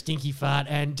was a stinky fart,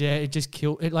 and it just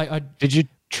killed it. Did you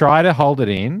try to hold it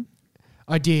in?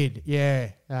 I did,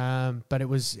 yeah. But it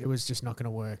was just not going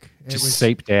to work. It Just was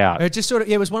seeped out. It just sort of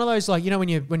it was one of those, like, you know,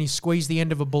 when you squeeze the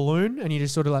end of a balloon and you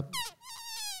just sort of like.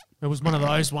 It was one of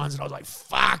those ones, and I was like,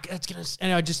 "Fuck, that's gonna,"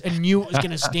 and I knew it was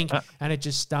gonna stink, and it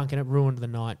just stunk, and it ruined the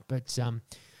night. But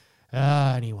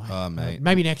anyway, Oh, mate.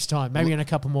 maybe next time, maybe in a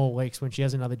couple more weeks when she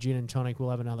has another gin and tonic,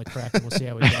 we'll have another crack, and we'll see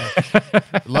how we go.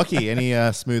 Lockie, any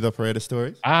smooth operator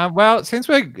stories? Well, since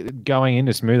we're going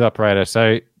into smooth operator,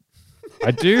 so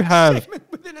I do have.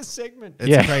 Within a segment. It's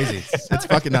Yeah. crazy. It's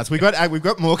fucking nuts. We've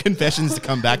got more confessions to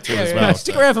come back to as well.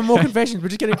 Stick around for more confessions. We're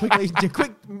just going to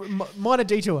quick minor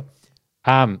detour.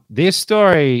 This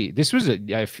story, this was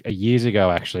a years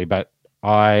ago actually, but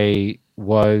there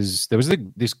was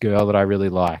this girl that I really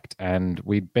liked, and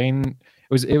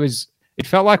it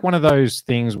felt like one of those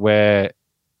things where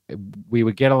we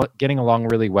were getting along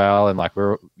really well, and like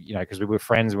because we were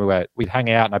friends, and we'd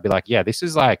hang out, and I'd be like, yeah, this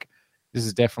is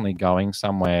definitely going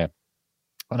somewhere.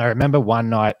 And I remember one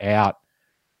night out,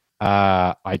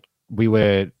 we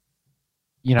were,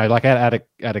 like at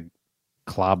a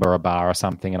club or a bar or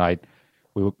something, and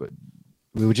we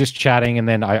were just chatting, and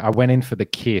then I went in for the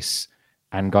kiss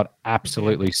and got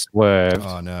absolutely swerved.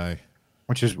 Oh no.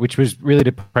 Which was really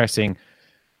depressing,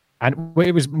 and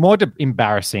it was more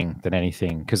embarrassing than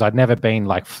anything because I'd never been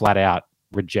like flat out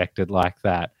rejected like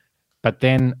that. But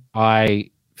then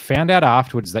I found out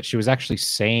afterwards that she was actually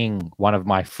seeing one of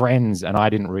my friends, and I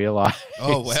didn't realize.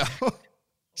 Oh wow.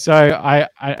 So I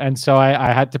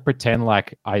had to pretend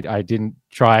like I didn't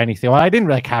try anything. Well, I didn't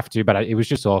really have to, but it was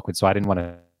just awkward, so I didn't want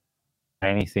to say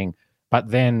anything.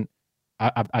 But then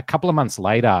a couple of months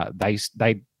later, they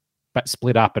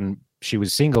split up, and she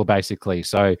was single basically.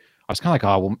 So I was kind of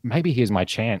like, oh well, maybe here's my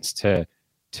chance to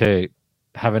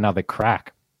have another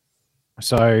crack.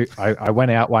 So I went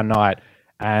out one night,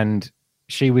 and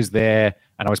she was there,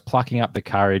 and I was plucking up the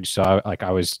courage. So like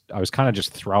I was kind of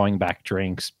just throwing back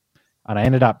drinks. And I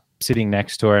ended up sitting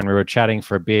next to her, and we were chatting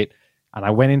for a bit, and I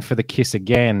went in for the kiss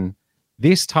again.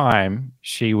 This time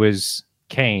she was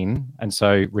keen, and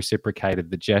so reciprocated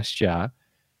the gesture.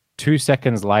 2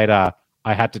 seconds later,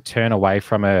 I had to turn away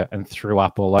from her and threw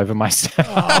up all over myself.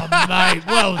 Oh, mate,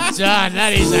 well done.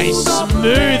 That is a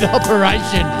smooth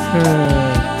operation.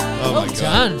 Oh Well my god.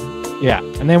 done. Yeah,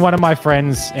 and then one of my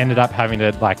friends ended up having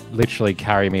to like literally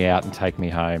carry me out and take me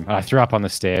home. And I threw up on the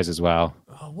stairs as well.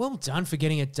 Oh, well done for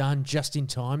getting it done just in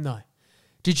time, though.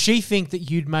 Did she think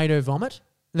that you'd made her vomit?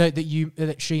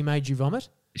 That she made you vomit?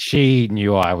 She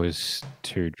knew I was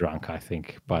too drunk, I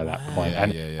think, by that point. Yeah,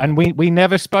 And, yeah. and we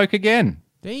never spoke again.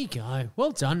 There you go.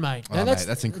 Well done, mate. Oh, mate,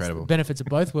 that's incredible. the benefits of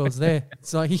both worlds there.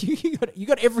 It's like you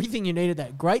got everything you needed.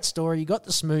 That great story. You got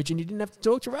the smooch, and you didn't have to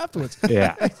talk to her afterwards.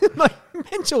 Yeah. Mate,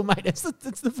 mental, mate. That's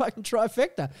the fucking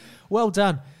trifecta. Well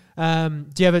done.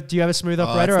 Do you have a smooth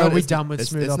operator, or are we done with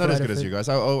smooth it's operator? not as good as for- you guys.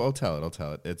 I'll tell it. I'll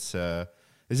tell it. It's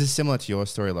this is similar to your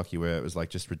story, Lockie, where it was like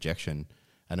just rejection,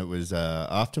 and it was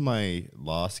after my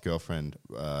last girlfriend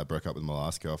broke up with my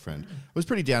last girlfriend. I was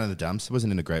pretty down in the dumps.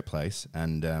 Wasn't in a great place,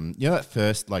 and you know that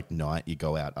first like night you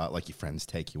go out, like your friends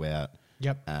take you out.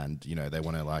 Yep. And you know they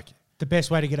want to like. The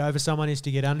best way to get over someone is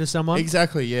to get under someone.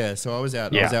 Exactly. Yeah. So I was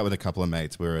out. I Yeah. was out with a couple of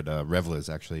mates. We were at Revelers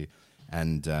actually,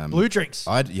 and Blue drinks.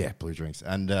 blue drinks,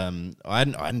 and I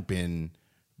hadn't been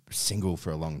single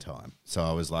for a long time, so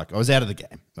I was out of the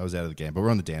game. But we're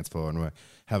on the dance floor and we're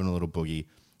having a little boogie,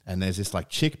 and there's this like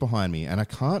chick behind me, and I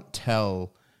can't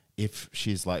tell if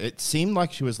she's like. It seemed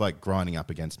like she was like grinding up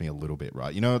against me a little bit,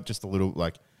 right? You know, just a little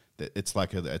like. It's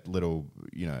like a little,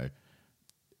 you know.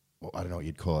 Well, I don't know what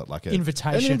you'd call it, like an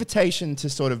invitation to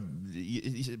sort of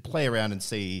play around and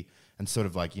see and sort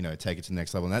of like, you know, take it to the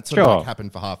next level. And that sort of like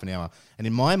happened for half an hour. And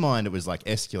in my mind, it was like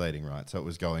escalating, right? So it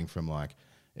was going from like,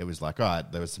 it was like, all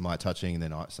right, there was some light touching and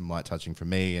then some light touching from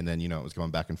me. And then, you know, it was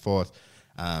going back and forth.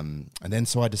 And then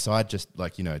so I decided just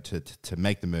like, you know, to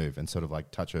make the move and sort of like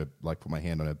touch her, like put my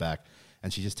hand on her back.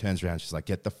 And she just turns around. She's like,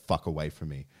 get the fuck away from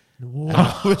me. And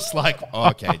I was like, oh,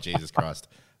 okay, Jesus Christ.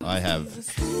 I have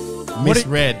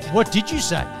misread. What did you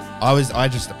say? I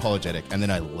just apologetic, and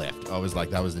then I left. I was like,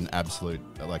 that was an absolute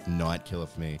like night killer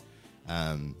for me.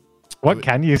 What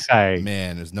can you say?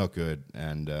 Man, it's not good,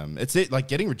 and it's like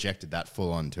getting rejected that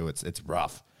full on too. It's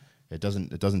rough. It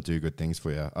doesn't do good things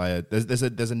for you.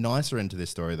 There's a nicer end to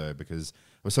this story though, because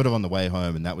we're sort of on the way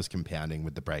home, and that was compounding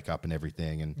with the breakup and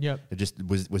everything, and it just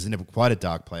was in quite a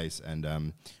dark place. And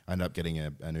I ended up getting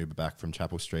an Uber back from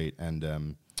Chapel Street,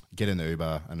 and get in the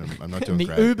Uber, and I'm not doing The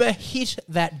great. Uber hit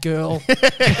that girl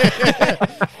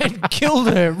and killed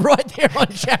her right there on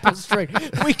Chapel Street.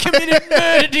 We committed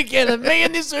murder together, me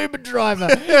and this Uber driver.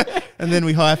 And then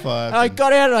we high fived. I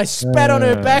got out and I spat on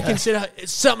her back and said,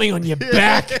 "It's something on your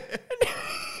back."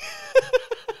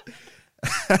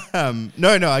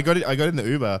 No, I got in the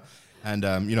Uber, and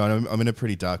you know, I'm in a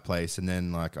pretty dark place, and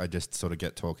then like I just sort of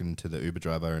get talking to the Uber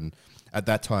driver, and at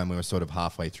that time we were sort of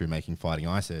halfway through making Fighting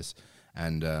ISIS,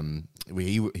 and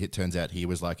it turns out he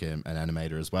was like an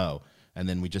animator as well. And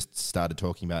then we just started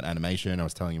talking about animation. I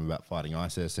was telling him about Fighting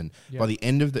ISIS, and by the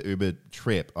end of the Uber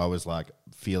trip, I was like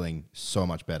feeling so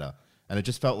much better, and it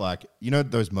just felt like, you know,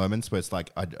 those moments where it's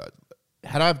like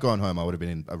had I gone home, I would have been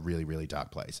in a really, really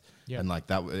dark place. And like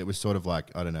that, it was sort of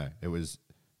like, I don't know, it was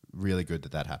really good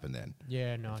that happened then.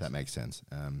 Yeah, nice. If that makes sense.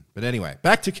 But anyway,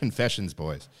 back to confessions,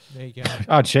 boys. There you go.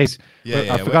 Oh, jeez.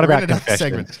 I forgot we're about in another confessions.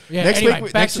 segment. Yeah, Next anyway,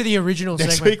 week, back to the original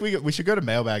next segment. week we should go to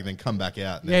mailbag, then come back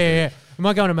out. Yeah. We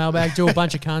might go on a mailbag, do a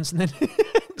bunch of cunts, and then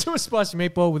do a spicy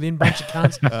meatball within a bunch of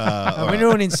cunts. We're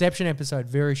doing an Inception episode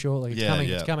very shortly.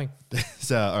 It's coming.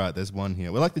 So, all right, there's one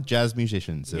here. We're like the jazz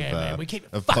musicians Man, we keep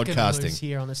of fucking podcasting. loose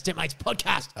here on the Stepmates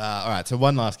podcast. All right, so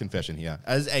one last confession here.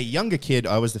 As a younger kid,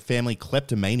 I was the family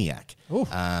kleptomaniac.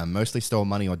 Mostly stole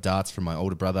money or darts from my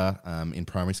older brother. In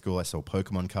primary school, I stole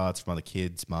Pokemon cards from other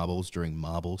kids, marbles during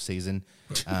marble season.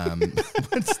 How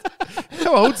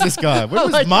old's this guy?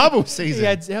 When was marble season?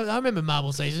 I remember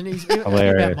marble season. He's about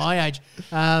Hilarious. my age.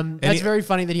 That's very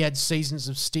funny that he had seasons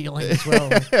of stealing as well.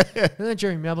 And then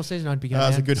during marble season, I'd be going That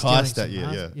was out a good stealing heist that some year,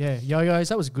 marbles. Yeah, yo-yos.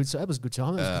 That was a good time. That was a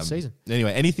good season.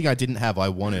 Anyway, anything I didn't have, I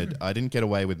wanted. I didn't get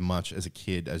away with much as a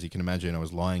kid. As you can imagine, I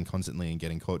was lying constantly and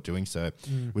getting caught doing so.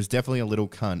 Was definitely a little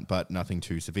cunt, but nothing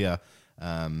too severe.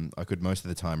 I could most of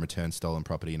the time return stolen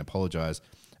property and apologize.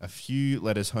 A few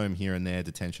letters home here and there,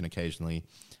 detention occasionally.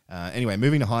 Anyway,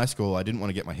 moving to high school, I didn't want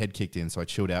to get my head kicked in, so I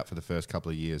chilled out for the first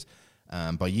couple of years.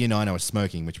 By year 9, I was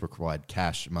smoking, which required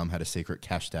cash. Mum had a secret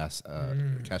cash stash,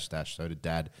 so did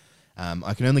Dad.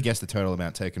 I can only guess the total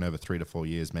amount taken over 3 to 4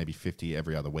 years, maybe 50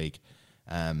 every other week.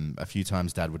 A few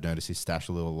times Dad would notice his stash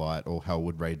a little light, or hell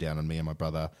would raid down on me and my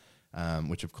brother,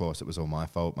 which of course it was all my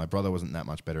fault. My brother wasn't that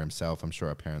much better himself. I'm sure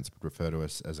our parents would refer to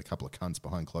us as a couple of cunts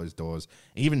behind closed doors,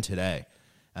 even today.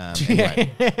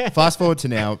 Anyway, fast forward to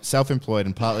now, self-employed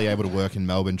and partly able to work in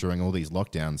Melbourne during all these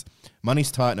lockdowns. Money's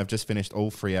tight, and I've just finished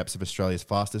all 3 eps of Australia's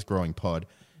fastest growing pod.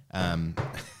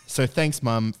 So thanks,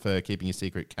 Mum, for keeping your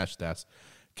secret cash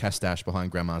Castache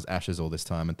behind Grandma's ashes all this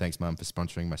time. And thanks, Mum, for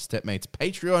sponsoring my stepmate's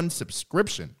Patreon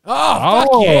subscription. Oh,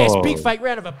 fuck yes. Big fake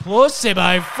round of applause,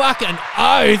 Sebo. Fucking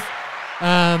oath.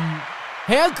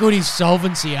 How good is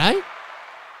solvency, eh?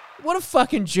 What a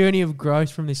fucking journey of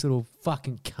growth from this little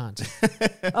fucking cunt.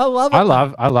 I love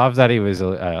it. I love that he was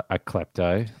a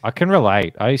klepto. I can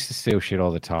relate. I used to steal shit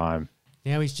all the time.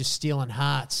 Now he's just stealing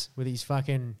hearts with his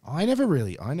fucking... I never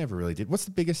really did. What's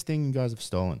the biggest thing you guys have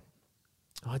stolen?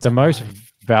 The most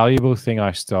valuable thing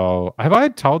I stole... Have I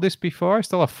told this before? I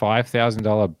stole a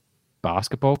 $5,000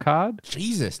 basketball card.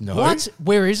 Jesus, no. What?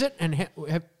 Where is it? And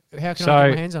how can I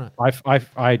get my hands on it?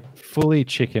 I fully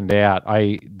chickened out.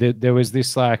 There was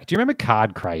this like... Do you remember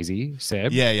Card Crazy,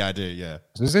 Seb? Yeah, I do, yeah.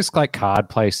 So there's this like card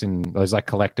place there's like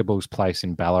collectibles place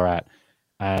in Ballarat,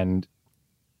 and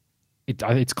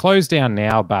it's closed down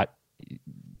now, but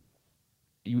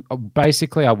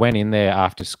basically I went in there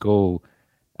after school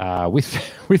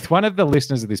with one of the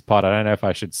listeners of this pod. I don't know if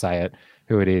I should say it,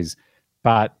 who it is,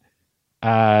 but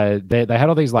they had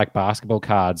all these like basketball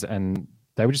cards, and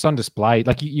they were just on display.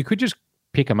 Like you could just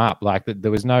pick them up. Like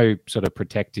there was no sort of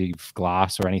protective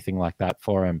glass or anything like that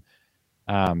for them.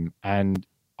 And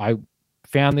I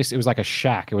found this. It was like a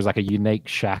Shaq. It was like a unique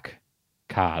Shaq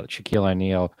card, Shaquille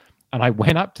O'Neal. And I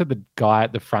went up to the guy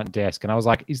at the front desk, and I was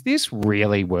like, "Is this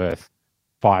really worth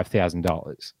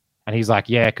 $5,000?" And he's like,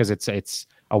 "Yeah, because it's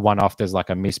a one-off. There's like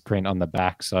a misprint on the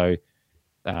back, so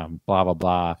blah blah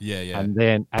blah." Yeah. And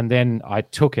then I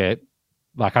took it.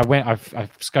 Like I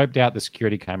scoped out the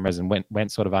security cameras and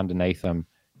went sort of underneath them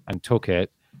and took it.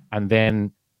 And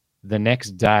then the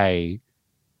next day,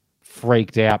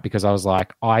 freaked out because I was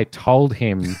like, I told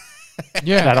him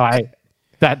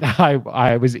that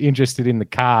I was interested in the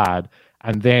card,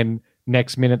 and then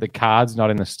next minute the card's not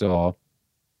in the store.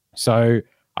 So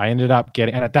I ended up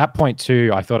getting, and at that point too,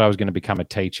 I thought I was going to become a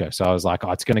teacher. So I was like,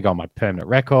 oh, it's going to go on my permanent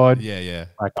record. Yeah.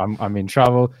 Like I'm in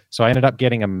trouble. So I ended up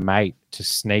getting a mate to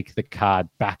sneak the card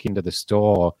back into the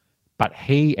store, but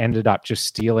he ended up just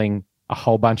stealing a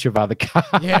whole bunch of other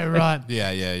cards. Yeah, right.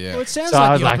 Yeah. Well, it sounds So I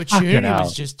like was the like, opportunity fucking hell.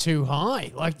 was just too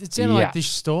high. Like it sounded like this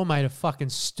store made a fucking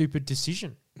stupid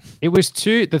decision. It was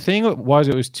too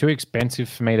expensive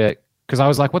for me to, because I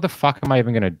was like, what the fuck am I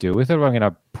even going to do with it? Am I going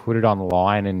to put it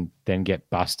online and then get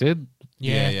busted?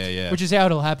 Yeah. Which is how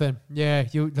it'll happen. Yeah,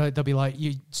 they'll be like,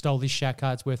 you stole this Shaq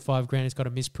card, it's worth $5,000, it's got a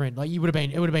misprint. Like it would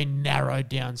have been narrowed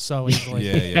down so easily.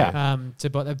 Yeah.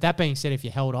 But that being said, if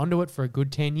you held onto it for a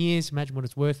good 10 years, imagine what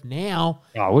it's worth now.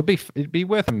 Oh, it'd be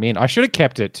worth a mint. I should have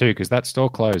kept it too, because that store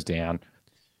closed down.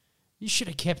 You should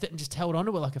have kept it and just held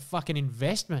onto it like a fucking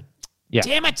investment. Yeah.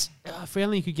 Damn it! Oh, if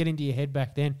only you could get into your head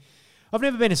back then. I've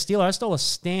never been a stealer. I stole a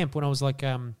stamp when I was like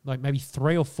maybe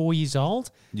 3 or 4 years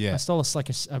old. Yeah. I stole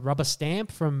a rubber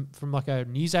stamp from like a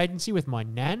news agency with my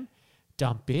nan.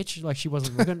 Dumb bitch. Like she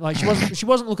wasn't looking she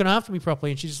wasn't looking after me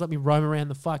properly, and she just let me roam around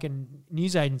the fucking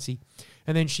news agency.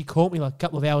 And then she caught me like a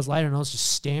couple of hours later, and I was just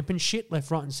stamping shit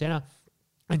left, right, and center.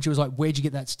 And she was like, "Where'd you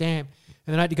get that stamp?"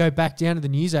 And then I had to go back down to the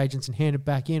news agents and hand it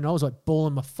back in. And I was like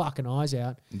bawling my fucking eyes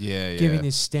out, giving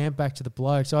this stamp back to the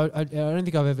bloke. So I don't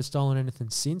think I've ever stolen anything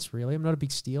since, really. I'm not a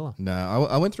big stealer. No,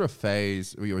 I went through a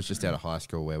phase. We was just out of high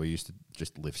school where we used to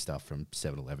just lift stuff from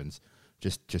 7-Elevens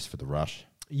just for the rush.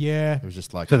 Yeah. It was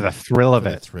just like For the thrill of for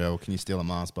the it. thrill. Can you steal a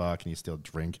Mars bar? Can you steal a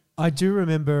drink? I do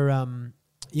remember,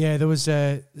 there was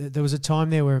a time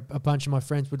there where a bunch of my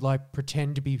friends would like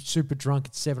pretend to be super drunk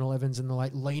at 7-Elevens and they'll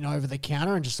like lean over the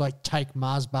counter and just like take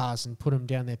Mars bars and put them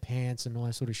down their pants and all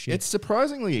that sort of shit. It's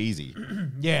surprisingly easy.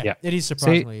 Yeah, it is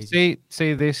surprisingly easy.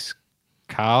 See this,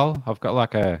 Carl? I've got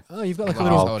like a Oh, you've got like a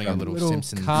Carl little, holding a little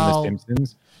Simpsons. Carl. The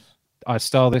Simpsons. I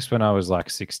stole this when I was like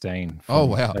 16. Oh, from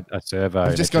wow. A servo.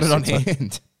 I've just got it on sits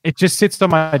hand. It just sits on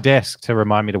my desk to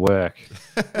remind me to work.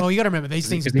 Well, you got to remember these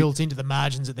things are Is it- built into the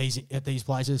margins at these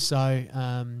places. So,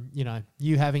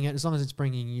 you having it, as long as it's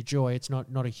bringing you joy, it's not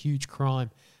a huge crime.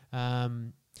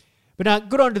 But no,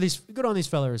 good on this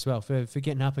fella as well for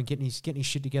getting up and getting his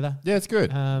shit together. Yeah, it's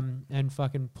good. And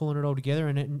fucking pulling it all together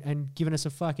and giving us a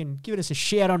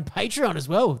shout on Patreon as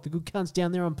well. The good cunts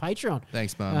down there on Patreon.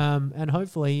 Thanks, Mum. And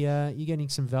hopefully you're getting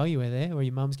some value out of there, or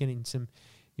your mum's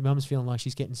feeling like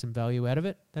she's getting some value out of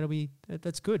it.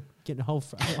 That's good. Getting a whole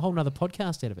nother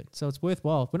podcast out of it. So it's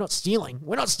worthwhile. We're not stealing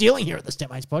here at the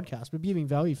Stepmates Podcast. We're giving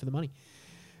value for the money.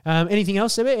 Anything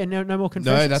else, Seb? And no more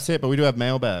confessions? No, that's it. But we do have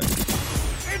mailbag.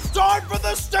 It's time for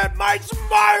the Stepmates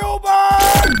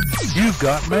mailbag! You've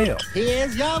got mail.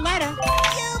 Here's your letter.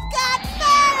 You've got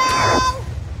mail.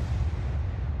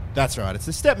 That's right. It's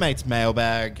the Stepmates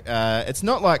mailbag. It's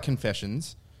not like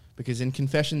confessions Because in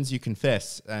confessions you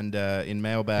confess, and in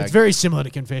mailbag It's very similar to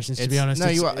confessions, to be it's- honest. No,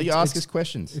 It's- you ask it's- us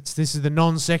questions. This is the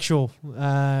non-sexual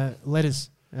letters.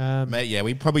 Mate, yeah,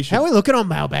 we probably should. How are we looking on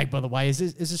mailbag, by the way?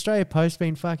 Is Australia Post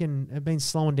been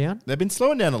slowing down? They've been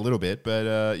slowing down a little bit, but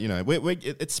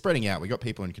it's spreading out. We got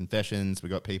people in confessions, we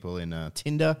got people in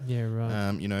Tinder. Yeah,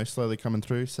 right. Slowly coming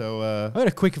through. So I got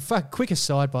a quick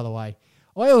aside, by the way.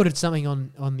 I ordered something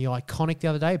on the Iconic the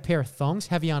other day, a pair of thongs,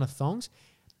 Havaiana thongs.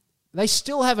 They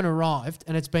still haven't arrived,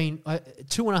 and it's been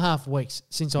 2.5 weeks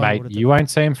since I Mate, ordered them. you won't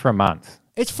see him for a month.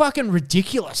 It's fucking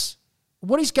ridiculous.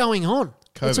 What is going on?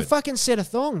 It's a COVID. fucking set of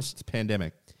thongs. it's a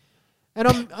pandemic. And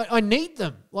I need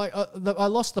them. Like I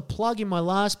lost the plug in my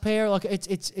last pair. Like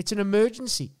it's an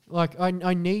emergency. Like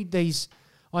I need these.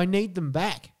 I need them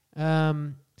back.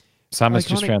 Summer's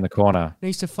just Iconic around the corner.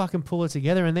 needs to fucking pull it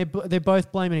together, and they're both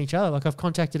blaming each other. Like I've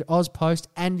contacted Ozpost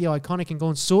and the Iconic and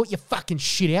gone, sort your fucking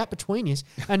shit out between you,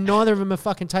 and neither of them are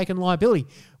fucking taking liability.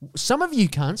 Some of you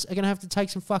cunts are gonna have to take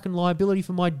some fucking liability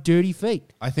for my dirty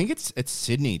feet. I think it's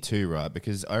Sydney too, right?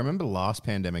 Because I remember last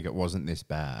pandemic it wasn't this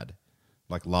bad.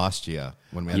 Like last year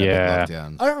when we had Yeah. a big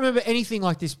lockdown. I don't remember anything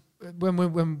like this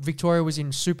when Victoria was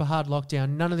in super hard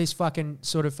lockdown. None of this fucking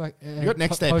sort of. You got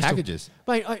next day postal- packages.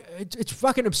 Mate, it's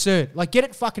fucking absurd. Like, get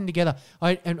it fucking together.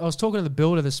 I was talking to the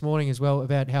builder this morning as well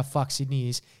about how fucked Sydney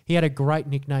is. He had a great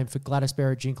nickname for Gladys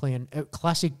Berejiklian, and a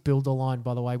classic builder line,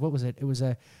 by the way. What was it? It was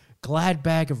a glad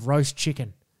bag of roast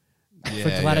chicken for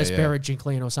Gladys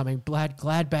Berejiklian or something.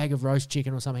 Glad bag of roast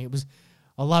chicken or something. It was.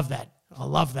 I love that.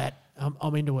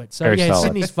 I'm into it. So Very yeah, solid.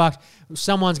 Sydney's fucked.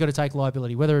 Someone's got to take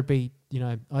liability, whether it be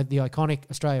the Iconic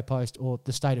Australia Post or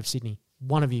the state of Sydney.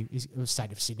 One of you is the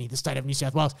state of Sydney, the state of New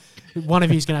South Wales. One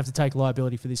of you is going to have to take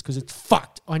liability for this because it's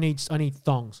fucked. I need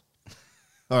thongs.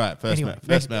 All right, first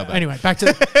mailbag. Anyway, back to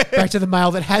the mail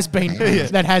that has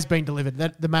been delivered.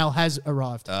 That the mail has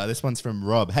arrived. This one's from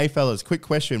Rob. Hey fellas, quick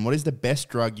question. What is the best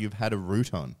drug you've had a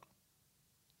root on?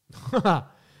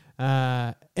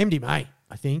 MDMA,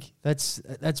 I think that's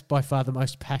by far the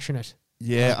most passionate.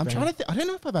 Yeah, I'm been. trying to I don't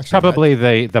know if I've actually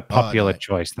Probably the popular no.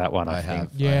 choice, that one, I I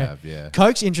think. have. Yeah. I have, yeah.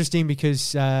 Coke's interesting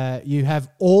because you have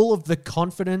all of the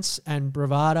confidence and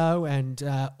bravado and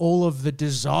all of the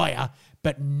desire,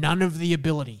 but none of the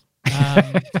ability.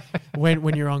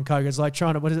 When you're on Coke, it's like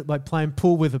like playing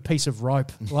pool with a piece of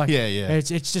rope. Like, Yeah, yeah. It's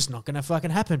just not going to fucking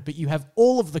happen. But you have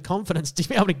all of the confidence to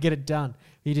be able to get it done.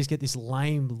 You just get this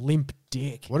lame, limp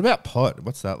dick. What about pot?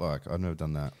 What's that like? I've never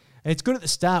done that. It's good at the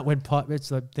start when pot.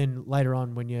 It's like then later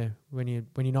on when you're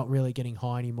not really getting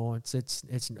high anymore. It's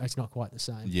not quite the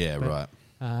same. Yeah, But,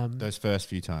 right. Those first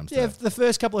few times. Yeah, though. the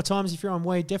first couple of times if you're on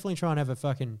weed, definitely try and have a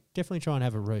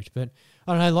root. But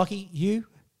I don't know, Lockie, you?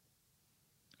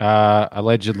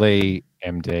 Allegedly,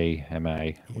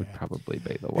 MDMA would probably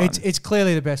be the one. It's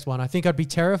clearly the best one. I think I'd be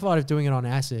terrified of doing it on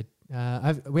acid.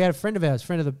 We had a friend of ours,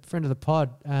 friend of the pod,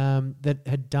 that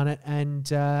had done it and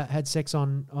had sex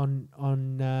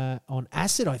on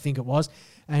acid, I think it was,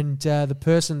 and the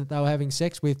person that they were having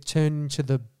sex with turned into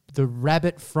the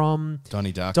rabbit from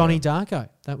Donnie Darko. Donnie Darko.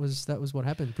 That was what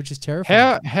happened, which is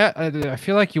terrifying. How I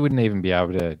feel like you wouldn't even be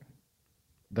able to.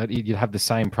 That you'd have the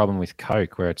same problem with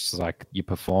Coke, where it's like your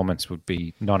performance would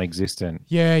be non-existent.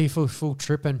 Yeah, you're full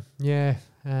tripping. Yeah.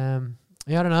 Yeah,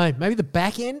 I don't know. Maybe the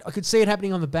back end. I could see it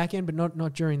happening on the back end, but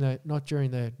not during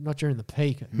the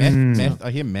peak. Meth.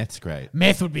 I hear meth's great.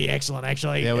 Meth would be excellent,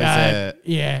 actually. There was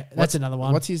that's another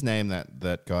one. What's his name?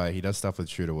 That guy. He does stuff with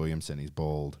Shooter Williamson. He's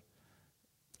bald.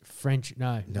 French? No.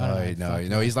 I don't know.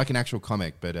 No. He's like an actual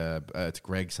comic, but it's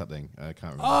Greg something. I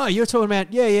can't remember. Oh, you're talking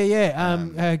about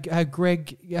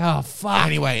Greg. Oh fuck.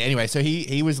 Anyway, so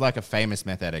he was like a famous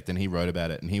meth addict, and he wrote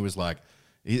about it, and he was like,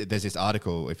 there's this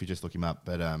article if you just look him up,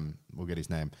 but we'll get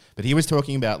his name. But he was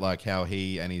talking about like how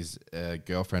he and his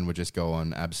girlfriend would just go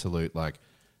on absolute like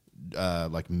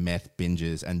meth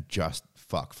binges and just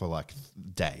fuck for like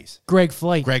days. Greg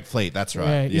Fleet. That's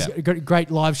right. He's got a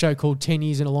great live show called 10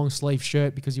 Years in a Long Sleeve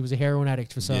Shirt because he was a heroin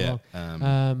addict for so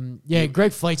long.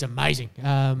 Greg Fleet's amazing.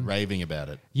 Raving about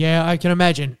it. Yeah, I can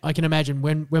imagine.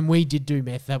 When we did do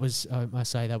meth, that was I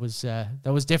must say that was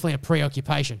definitely a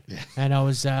preoccupation. Yeah. And I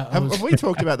was. Have we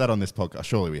talked about that on this podcast?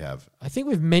 Surely we have. I think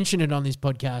we've mentioned it on this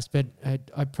podcast, but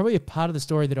probably a part of the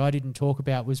story that I didn't talk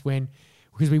about was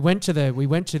because we went to the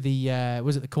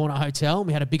was it the Corner Hotel, and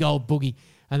we had a big old boogie,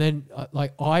 and then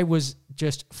I was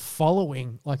just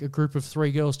following like a group of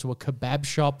 3 girls to a kebab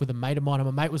shop with a mate of mine,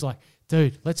 and my mate was like,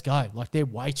 dude, let's go, like they're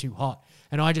way too hot.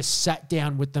 And I just sat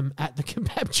down with them at the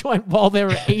kebab joint while they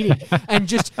were eating and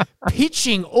just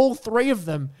pitching all 3 of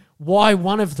them why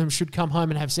one of them should come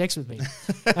home and have sex with me.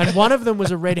 And one of them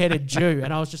was a redheaded Jew.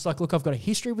 And I was just like, look, I've got a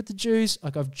history with the Jews.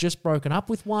 Like, I've just broken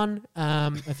up with one. I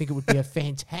think it would be a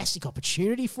fantastic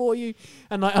opportunity for you.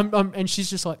 And like, and she's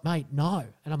just like, mate, no.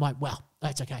 And I'm like, well,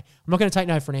 that's okay. I'm not going to take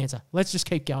no for an answer. Let's just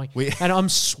keep going. And I'm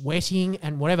sweating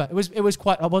and whatever. It was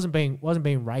quite. I wasn't being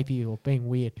rapey or being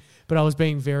weird, but I was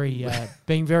being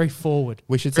very forward.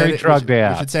 We should Very say drugged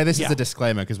out. We should say this is a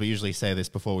disclaimer because we usually say this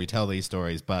before we tell these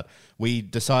stories. But we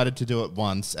decided to do it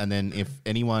once, and then if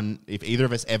either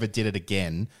of us ever did it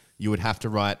again, you would have to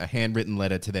write a handwritten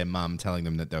letter to their mum telling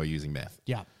them that they were using meth.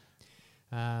 Yeah.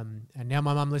 And now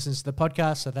my mum listens to the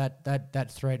podcast, so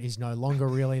that threat is no longer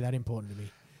really that important to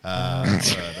me. All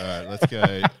right, let's go.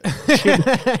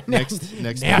 next.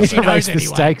 Now she knows the anyway.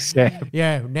 stakes, Sam.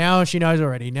 Yeah, now she knows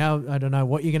already. Now I don't know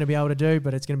what you're going to be able to do,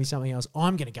 but it's going to be something else.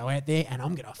 I'm going to go out there and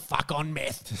I'm going to fuck on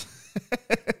meth.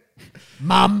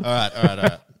 Mum. All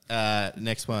right.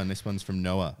 Next one. This one's from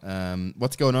Noah.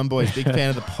 What's going on, boys? Big fan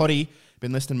of the potty.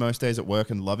 Been listening most days at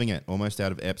work and loving it. Almost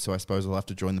out of ep, so I suppose I'll have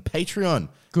to join the Patreon.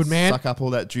 Good man. Suck up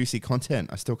all that juicy content.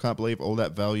 I still can't believe all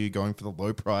that value going for the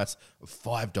low price of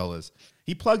 $5.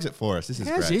 He plugs it for us. This is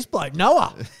How's great. this bloke?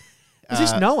 Noah. Is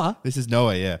this Noah? This is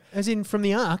Noah, yeah. As in from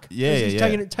the Ark? Yeah, He's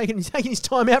yeah. taking his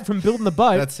time out from building the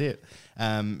boat. That's it.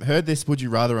 Heard this Would You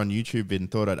Rather on YouTube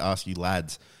and thought I'd ask you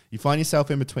lads. You find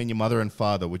yourself in between your mother and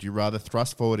father. Would you rather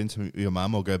thrust forward into your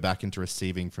mum or go back into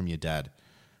receiving from your dad?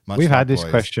 Much We've love, had this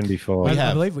boys. question before. We I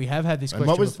have. believe we have had this And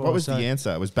question what before. was so the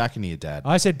answer? It was back into your dad.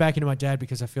 I said back into my dad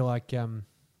because I feel like You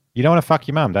don't want to fuck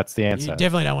your mum. That's the you answer.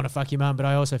 definitely don't want to fuck your mum, but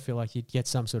I also feel like you'd get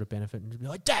some sort of benefit and be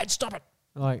like, Dad, stop it.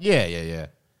 Like, Yeah.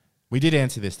 We did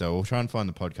answer this though. We'll try and find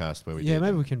the podcast where we yeah, did.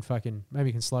 maybe we can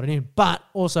slot it in. But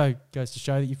also goes to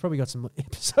show that you've probably got some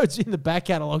episodes in the back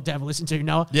catalogue to have a listen to,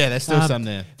 Noah. Yeah, there's still some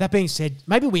there. That being said,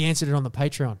 maybe we answered it on the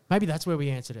Patreon. Maybe that's where we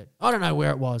answered it. I don't know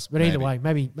where it was, but either way,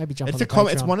 maybe jump on the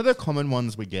Patreon. It's one of the common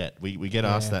ones we get. We get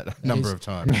asked that a number of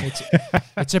times.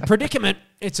 It's a predicament.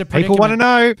 It's a People predicament. want to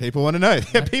know. People want to know.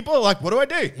 Yeah, people are like, what do I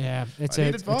do? Yeah, it's I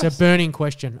need a advice. burning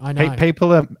question. I know.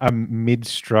 People are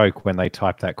mid-stroke when they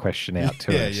type that question out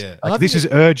to Yeah, us. yeah. I Like, love this that is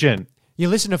urgent. You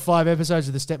listen to 5 episodes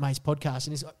of the Stepmates podcast,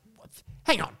 and it's like,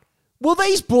 hang on. Will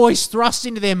these boys thrust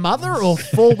into their mother or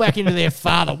fall back into their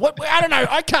father? What? I don't know.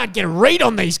 I can't get a read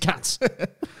on these cunts.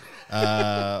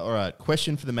 All right.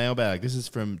 Question for the mailbag. This is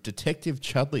from Detective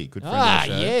Chudley. Good friend of the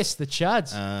show. Yes, the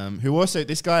Chuds. Who also,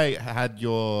 this guy had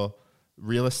your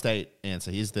real estate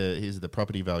answer. He's the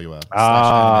property valuer. /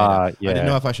 animator. Yeah. I didn't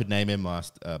know if I should name him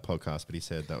last podcast, but he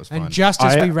said that was fine. And just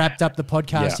as I- we wrapped up the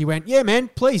podcast, Yeah. he went, yeah,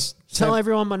 man, please tell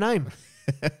everyone my name.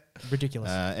 Ridiculous.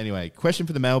 Anyway, question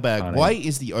for the mailbag. Funny. Why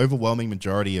is the overwhelming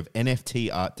majority of NFT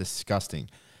art disgusting?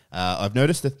 I've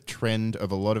noticed the trend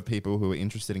of a lot of people who are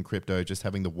interested in crypto just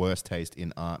having the worst taste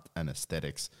in art and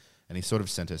aesthetics. And he sort of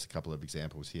sent us a couple of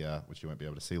examples here, which you won't be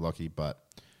able to see, Lockie, but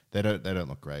they don't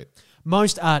look great.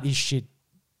 Most art is shit,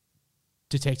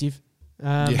 detective.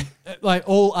 Yeah. Like,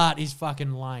 all art is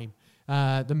fucking lame.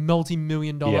 The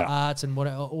multi-million-dollar Yeah. arts and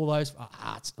all those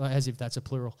arts, as if that's a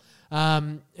plural.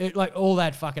 Like all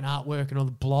that fucking artwork and all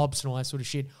the blobs and all that sort of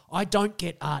shit. I don't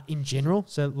get art in general,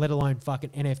 so let alone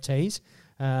fucking NFTs.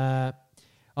 I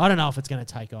don't know if it's going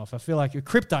to take off. I feel like your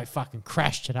crypto fucking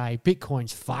crashed today.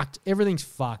 Bitcoin's fucked. Everything's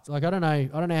fucked. Like, I don't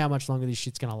know how much longer this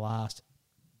shit's going to last.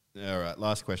 All right,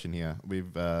 last question here.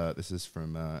 This is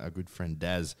from our good friend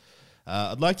Daz.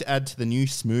 I'd like to add to the new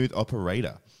Smooth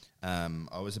Operator.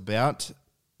 I was about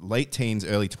late teens,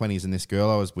 early 20s, and this girl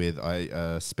I was with,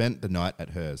 I spent the night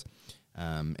at hers.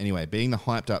 Anyway, being the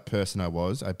hyped up person I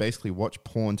was, I basically watched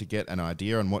porn to get an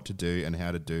idea on what to do and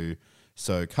how to do.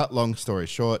 So cut long story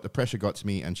short, the pressure got to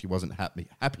me and she wasn't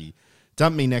happy.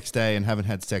 Dumped me next day and haven't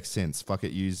had sex since. Fuck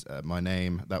it, use my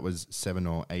name. That was 7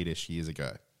 or 8-ish years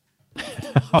ago.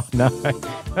 Oh no,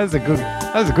 that's a good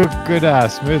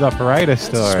smooth operator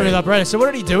story. Smooth operator. So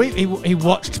what did he do? He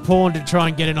watched porn to try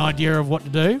and get an idea of what to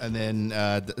do. And then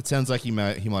it sounds like he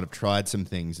might have tried some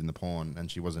things in the porn and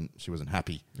she wasn't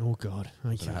happy. Oh God.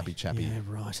 Okay. a happy chappy. Yeah,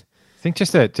 right. I think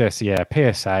just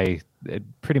PSA.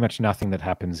 Pretty much nothing that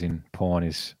happens in porn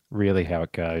is really how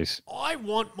it goes. I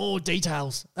want more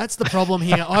details. That's the problem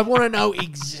here. I want to know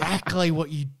exactly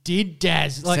what you did,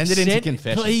 Daz. Like, Send it into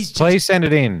confession. Please, Please send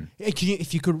it in.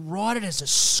 if you could write it as a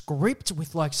script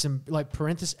with like some like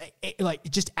parentheses, like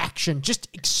just action, just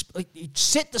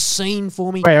set the scene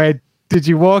for me. Wait, did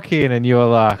you walk in and you were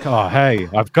like, "Oh, hey,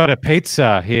 I've got a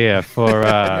pizza here for"?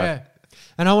 Yeah.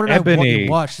 And I want to know what Ebony. you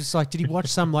watched. It's like, did he watch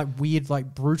some like weird,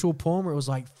 like brutal porn where it was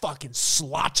like fucking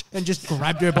slut and just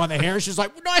grabbed her by the hair and she's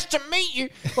like, nice to meet you.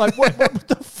 Like, what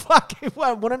the fuck?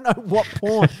 I want to know what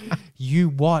porn you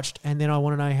watched, and then I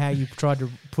want to know how you tried to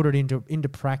put it into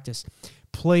practice.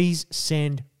 Please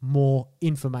send more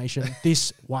information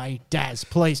this way, Daz.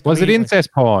 Please. Was it immediately.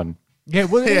 incest porn? Yeah,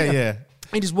 well, Yeah.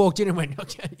 He just walked in and went,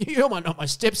 okay, you're not my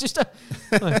stepsister.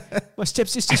 My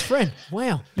stepsister's friend.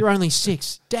 Wow, you're only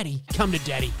 6. Daddy, come to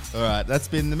daddy. All right, that's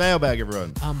been the mailbag,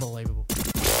 everyone. Unbelievable.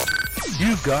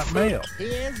 You've got mail.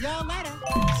 Here's your letter.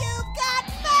 You got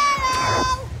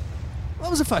mail.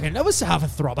 That was half a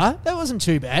throbber. That wasn't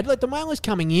too bad. Like, the mail is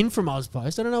coming in from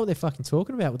Ozpost. I don't know what they're fucking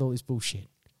talking about with all this bullshit.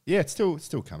 Yeah, it's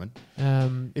still coming.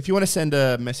 Um, If you want to send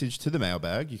a message to the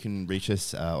mailbag, you can reach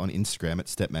us on Instagram at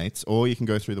Stepmates, or you can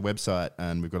go through the website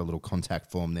and we've got a little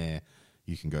contact form there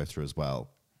you can go through as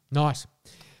well. nice.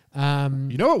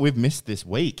 You know what we've missed this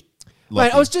week? Mate,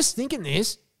 Lockie? I was just thinking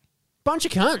this. Bunch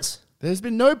of cunts. There's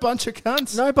been no bunch of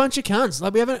cunts. No bunch of cunts.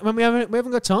 Like, we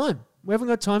haven't got time. We haven't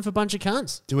got time for a bunch of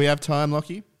cunts. Do we have time,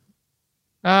 Lockie?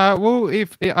 Well,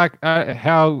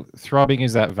 how throbbing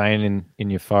is that vein in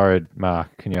your forehead,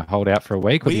 Mark? Can you hold out for a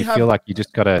week, or We do you have- feel like you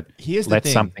just got to Here's the let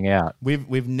thing. something out?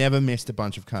 We've never missed a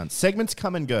bunch of cunts. Segments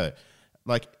come and go.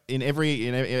 Like in every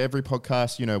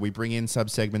podcast, you know, we bring in sub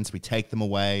segments, we take them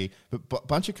away. But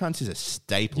bunch of cunts is a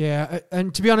staple. Yeah,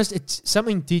 and to be honest, it's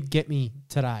something did get me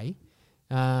today,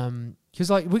 because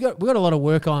like we got a lot of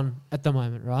work on at the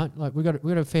moment, right? Like we got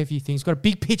a fair few things. Got a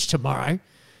big pitch tomorrow.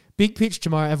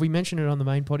 Have we mentioned it on the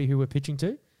main potty who we're pitching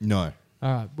to? No.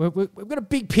 All right, we've got a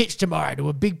big pitch tomorrow to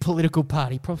a big political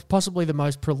party, possibly the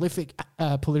most prolific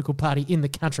political party in the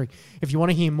country. If you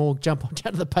want to hear more, jump on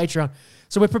down to the Patreon.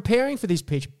 So we're preparing for this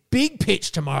pitch, big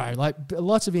pitch tomorrow, like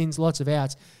lots of ins, lots of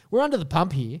outs. We're under the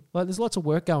pump here. Like there's lots of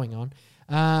work going on,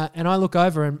 and I look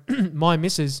over and my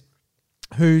missus,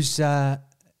 who's in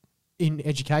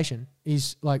education,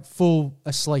 is like full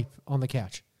asleep on the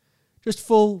couch. Just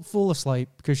full asleep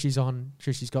because she's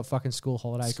got fucking school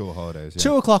holidays. School holidays, yeah.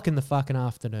 2 o'clock in the fucking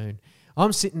afternoon.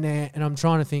 I'm sitting there and I'm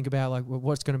trying to think about like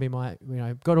what's going to be my,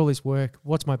 got all this work.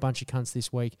 What's my bunch of cunts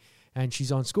this week? And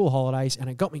she's on school holidays and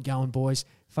it got me going, boys.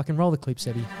 Fucking roll the clip,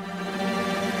 Sebby.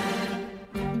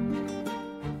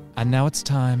 And now it's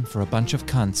time for a bunch of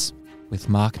cunts with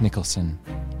Mark Nicholson.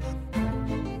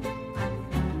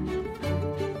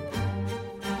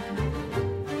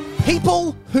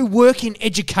 People who work in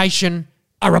education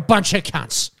are a bunch of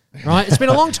cunts, right? It's been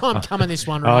a long time coming, this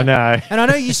one, right? Oh, no. And I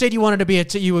know you said you wanted to be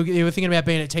you were thinking about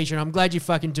being a teacher, and I'm glad you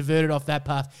fucking diverted off that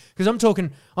path because I'm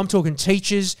talking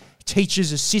teachers,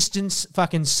 assistants,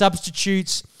 fucking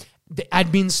substitutes, the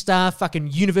admin staff, fucking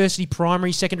university,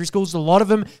 primary, secondary schools. A lot of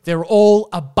them, they're all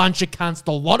a bunch of cunts.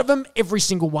 A lot of them, every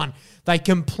single one, they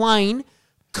complain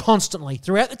constantly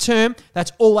throughout the term.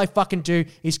 That's all they fucking do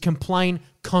is complain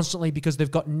constantly because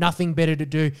they've got nothing better to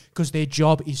do because their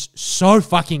job is so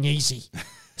fucking easy.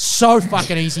 So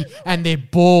fucking easy, and they're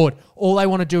bored. All they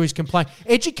want to do is complain.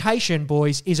 Education,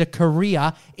 boys, is a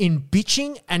career in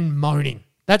bitching and moaning.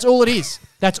 That's all it is.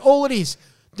 That's all it is.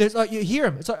 There's like, you hear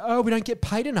them. It's like, oh, we don't get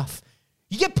paid enough.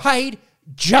 You get paid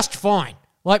just fine.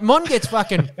 Like Mon gets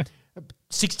fucking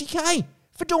 60K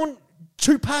for doing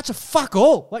 2 parts of fuck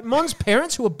all. Like Mon's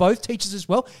parents, who are both teachers as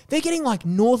well, they're getting like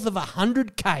north of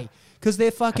 100K because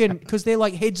they're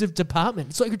like heads of department.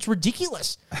 It's like, it's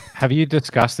ridiculous. Have you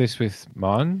discussed this with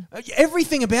Mon?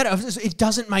 Everything about it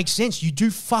doesn't make sense. You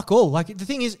do fuck all. Like the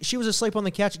thing is, she was asleep on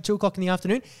the couch at 2 o'clock in the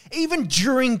afternoon. Even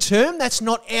during term, that's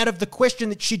not out of the question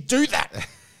that she'd do that.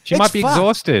 She might be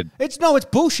exhausted. It's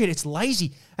bullshit. It's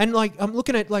lazy. And like I'm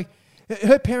looking at like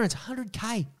her parents,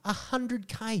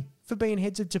 100K for being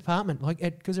heads of department, like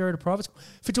because they're at a private school,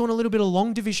 for doing a little bit of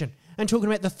long division and talking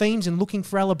about the themes and looking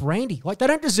for Ella Brandy. Like they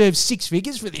don't deserve 6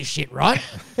 figures for this shit, right?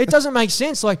 It doesn't make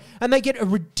sense. Like, and they get a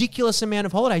ridiculous amount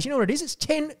of holidays. You know what it is? It's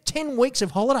 10 weeks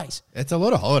of holidays. It's a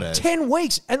lot of holidays. 10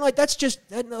 weeks, and like that's just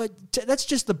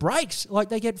the breaks. Like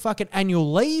they get fucking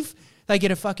annual leave. They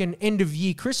get a fucking end of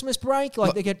year Christmas break.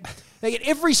 Like they get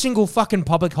every single fucking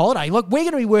public holiday. Like we're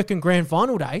going to be working grand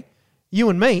final day, you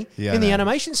and me, Yeah, in the I know.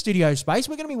 animation studio space.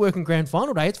 We're going to be working grand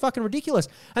final day. It's fucking ridiculous.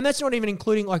 And that's not even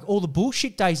including like all the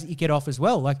bullshit days that you get off as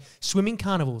well, like swimming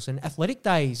carnivals and athletic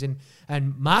days and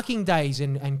marking days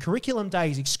and curriculum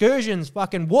days, excursions,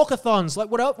 fucking walkathons, like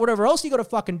whatever else you got to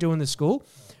fucking do in the school.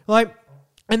 Like,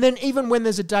 and then even when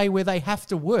there's a day where they have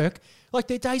to work, like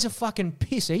their days are fucking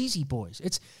piss easy, boys.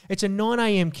 It's a 9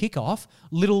 a.m. kickoff,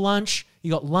 little lunch,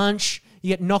 you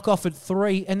get knock off at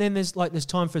 3, and then there's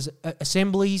time for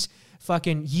assemblies,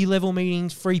 fucking year level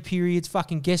meetings, free periods,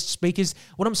 fucking guest speakers.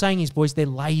 What I'm saying is, boys, they're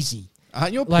lazy.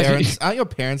 Aren't your Like-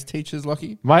 parents teachers,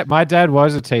 Lockie? My dad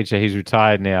was a teacher. He's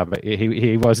retired now, but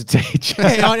he was a teacher.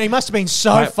 Yeah, he must have been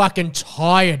so fucking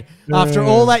tired after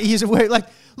all that years of work. Like,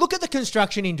 look at the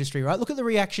construction industry, right? Look at the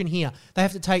reaction here. They're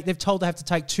told they have to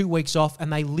take 2 weeks off,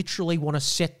 and they literally want to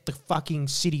set the fucking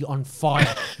city on fire,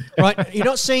 right? You're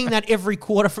not seeing that every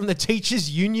quarter from the teachers'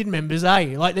 union members,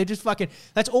 eh? Like, they're just fucking.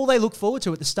 That's all they look forward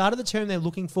to at the start of the term. They're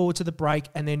looking forward to the break,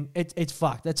 and then it's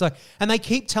fucked. That's like, and they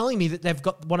keep telling me that they've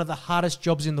got one of the hardest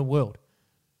jobs in the world.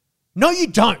 No, you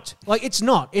don't. Like, it's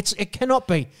not. It cannot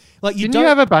be. Like, Didn't you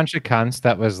have a bunch of cunts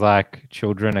that was like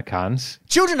children are cunts?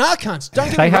 Children are cunts. Don't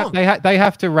get me wrong. They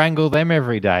have to wrangle them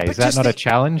every day. But Is that just not the- a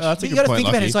challenge? That's a But you good got to point, think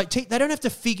about it. Lucky. It's like they don't have to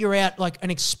figure out like and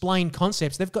explain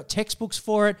concepts. They've got textbooks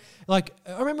for it. Like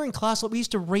I remember in class, like we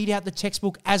used to read out the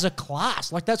textbook as a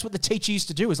class. Like that's what the teacher used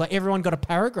to do. Is like everyone got a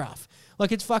paragraph.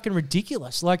 Like it's fucking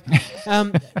ridiculous. Like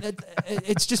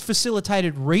it's just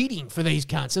facilitated reading for these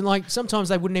cunts. And like sometimes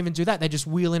they wouldn't even do that. They just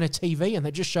wheel in a TV and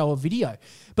they just show a video.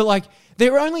 But like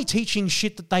they're only teaching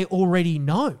shit that they already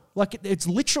know. Like it's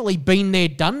literally been there,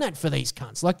 done that for these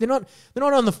cunts. Like they're not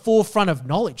on the forefront of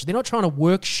knowledge. They're not trying to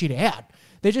work shit out.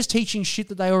 They're just teaching shit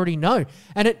that they already know.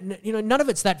 And none of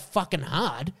it's that fucking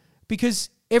hard because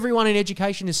everyone in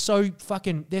education is so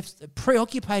fucking they're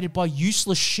preoccupied by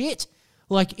useless shit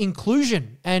like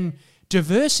inclusion and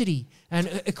diversity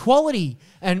and equality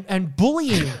and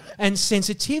bullying and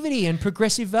sensitivity and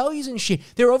progressive values and shit.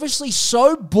 They're obviously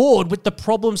so bored with the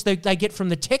problems they get from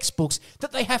the textbooks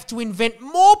that they have to invent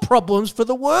more problems for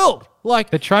the world.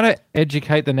 Like They're trying to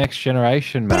educate the next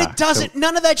generation, but Mark. it doesn't.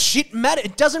 None of that shit matter.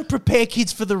 It doesn't prepare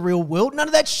kids for the real world. None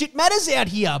of that shit matters out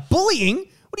here. Bullying?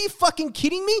 What are you fucking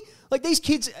kidding me? Like these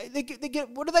kids, they get.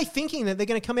 What are they thinking that they're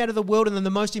going to come out of the world and then the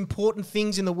most important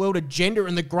things in the world are gender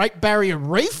and the Great Barrier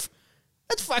Reef?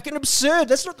 That's fucking absurd.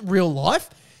 That's not real life.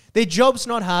 Their job's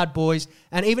not hard, boys.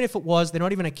 And even if it was, they're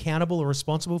not even accountable or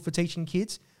responsible for teaching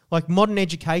kids. Like modern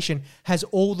education has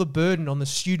all the burden on the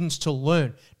students to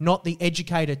learn, not the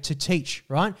educator to teach,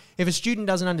 right? If a student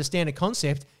doesn't understand a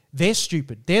concept, they're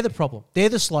stupid. They're the problem. They're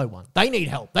the slow one. They need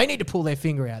help. They need to pull their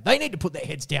finger out. They need to put their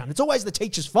heads down. It's always the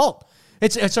teacher's fault.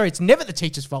 It's never the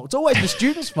teacher's fault. It's always the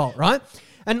student's fault, right?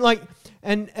 And like,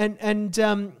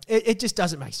 it just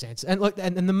doesn't make sense. And look,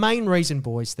 and the main reason,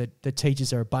 boys, that the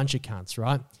teachers are a bunch of cunts,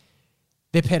 right?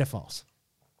 They're pedophiles.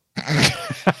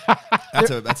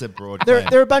 That's a broad claim.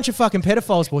 They're a bunch of fucking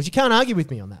pedophiles, boys. You can't argue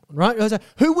with me on that one, right? It's like,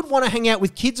 who would want to hang out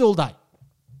with kids all day?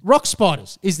 Rock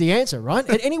spiders is the answer, right?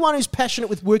 And anyone who's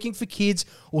passionate with working for kids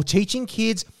or teaching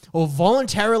kids or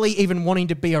voluntarily even wanting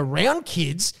to be around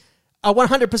kids are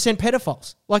 100%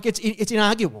 pedophiles. Like it's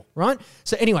inarguable, right?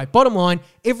 So anyway, bottom line,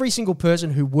 every single person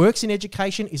who works in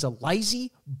education is a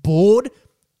lazy, bored,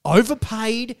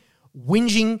 overpaid,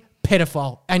 whinging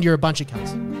pedophile, and you're a bunch of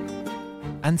cunts.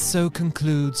 And so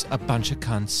concludes A Bunch of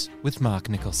Cunts with Mark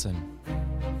Nicholson.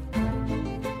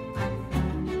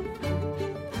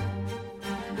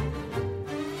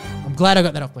 I'm glad I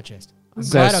got that off my chest. I'm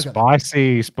It's glad a I got that.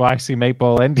 spicy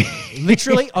meatball ending.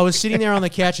 Literally, I was sitting there on the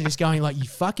couch and just going like, you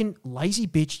fucking lazy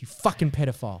bitch, you fucking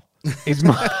pedophile. It's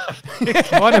one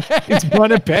a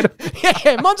pedophile.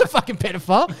 Yeah, mine's a fucking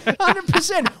pedophile.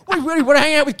 100%. We really want to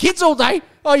hang out with kids all day.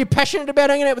 Oh, you're passionate about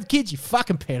hanging out with kids, you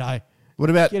fucking pedo. What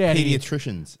about Get outta here.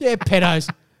 pediatricians? Yeah, pedos.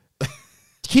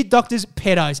 Kid doctors,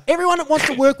 pedos. Everyone that wants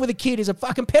to work with a kid is a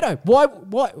fucking pedo. Why?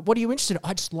 What are you interested in?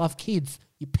 I just love kids.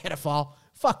 You pedophile.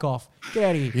 Fuck off. Get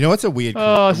out of here. You know what's a weird?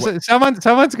 Oh, someone's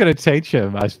going to teach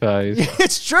him, I suppose.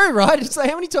 It's true, right? It's like,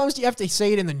 how many times do you have to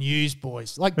see it in the news,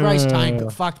 boys? Like Grace Tane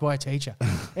got fucked by a teacher.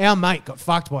 Our mate got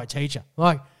fucked by a teacher.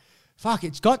 Like, fuck,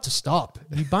 it's got to stop.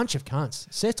 You bunch of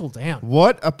cunts. Settle down.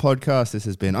 What a podcast this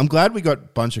has been. I'm glad we got a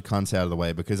bunch of cunts out of the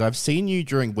way because I've seen you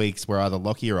during weeks where either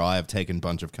Lockie or I have taken a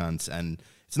bunch of cunts and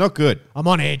it's not good. I'm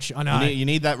on edge. I know. You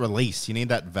need that release. You need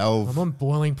that valve. I'm on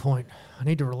boiling point. I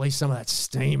need to release some of that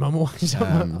steam. I'm always,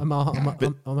 I'm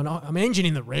an engine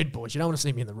in the red, boys. You don't want to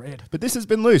see me in the red. But this has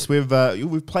been loose. We've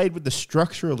played with the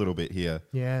structure a little bit here.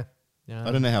 Yeah.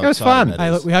 I don't know how It was exciting fun. that Hey,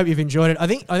 is. look, we hope you've enjoyed it. I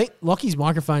think Lockie's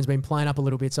microphone's been playing up a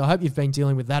little bit, so I hope you've been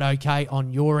dealing with that okay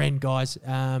on your end, guys.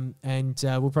 And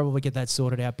we'll probably get that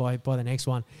sorted out by the next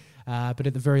one. But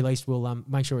at the very least, we'll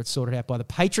make sure it's sorted out by the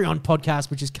Patreon podcast,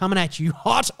 which is coming at you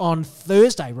hot on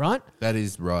Thursday, right? That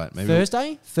is right. Maybe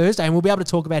Thursday, and we'll be able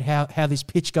to talk about how this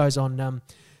pitch goes on.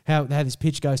 How this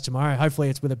pitch goes tomorrow. Hopefully,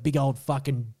 it's with a big old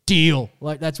fucking deal.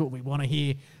 Like that's what we want to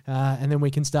hear, and then we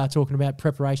can start talking about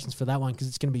preparations for that one because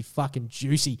it's going to be fucking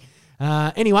juicy.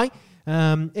 Anyway,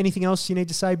 anything else you need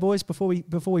to say, boys, before we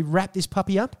wrap this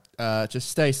puppy up? just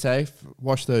stay safe.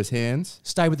 Wash those hands.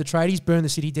 Stay with the tradies. Burn the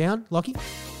city down, Lockie.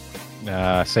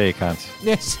 See you, cunts.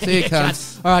 Yes. See you,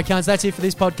 cunts. All right, cunts, that's it for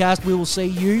this podcast. We will see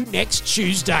you next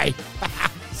Tuesday.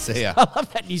 See ya. I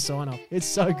love that new sign off. It's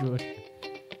so good.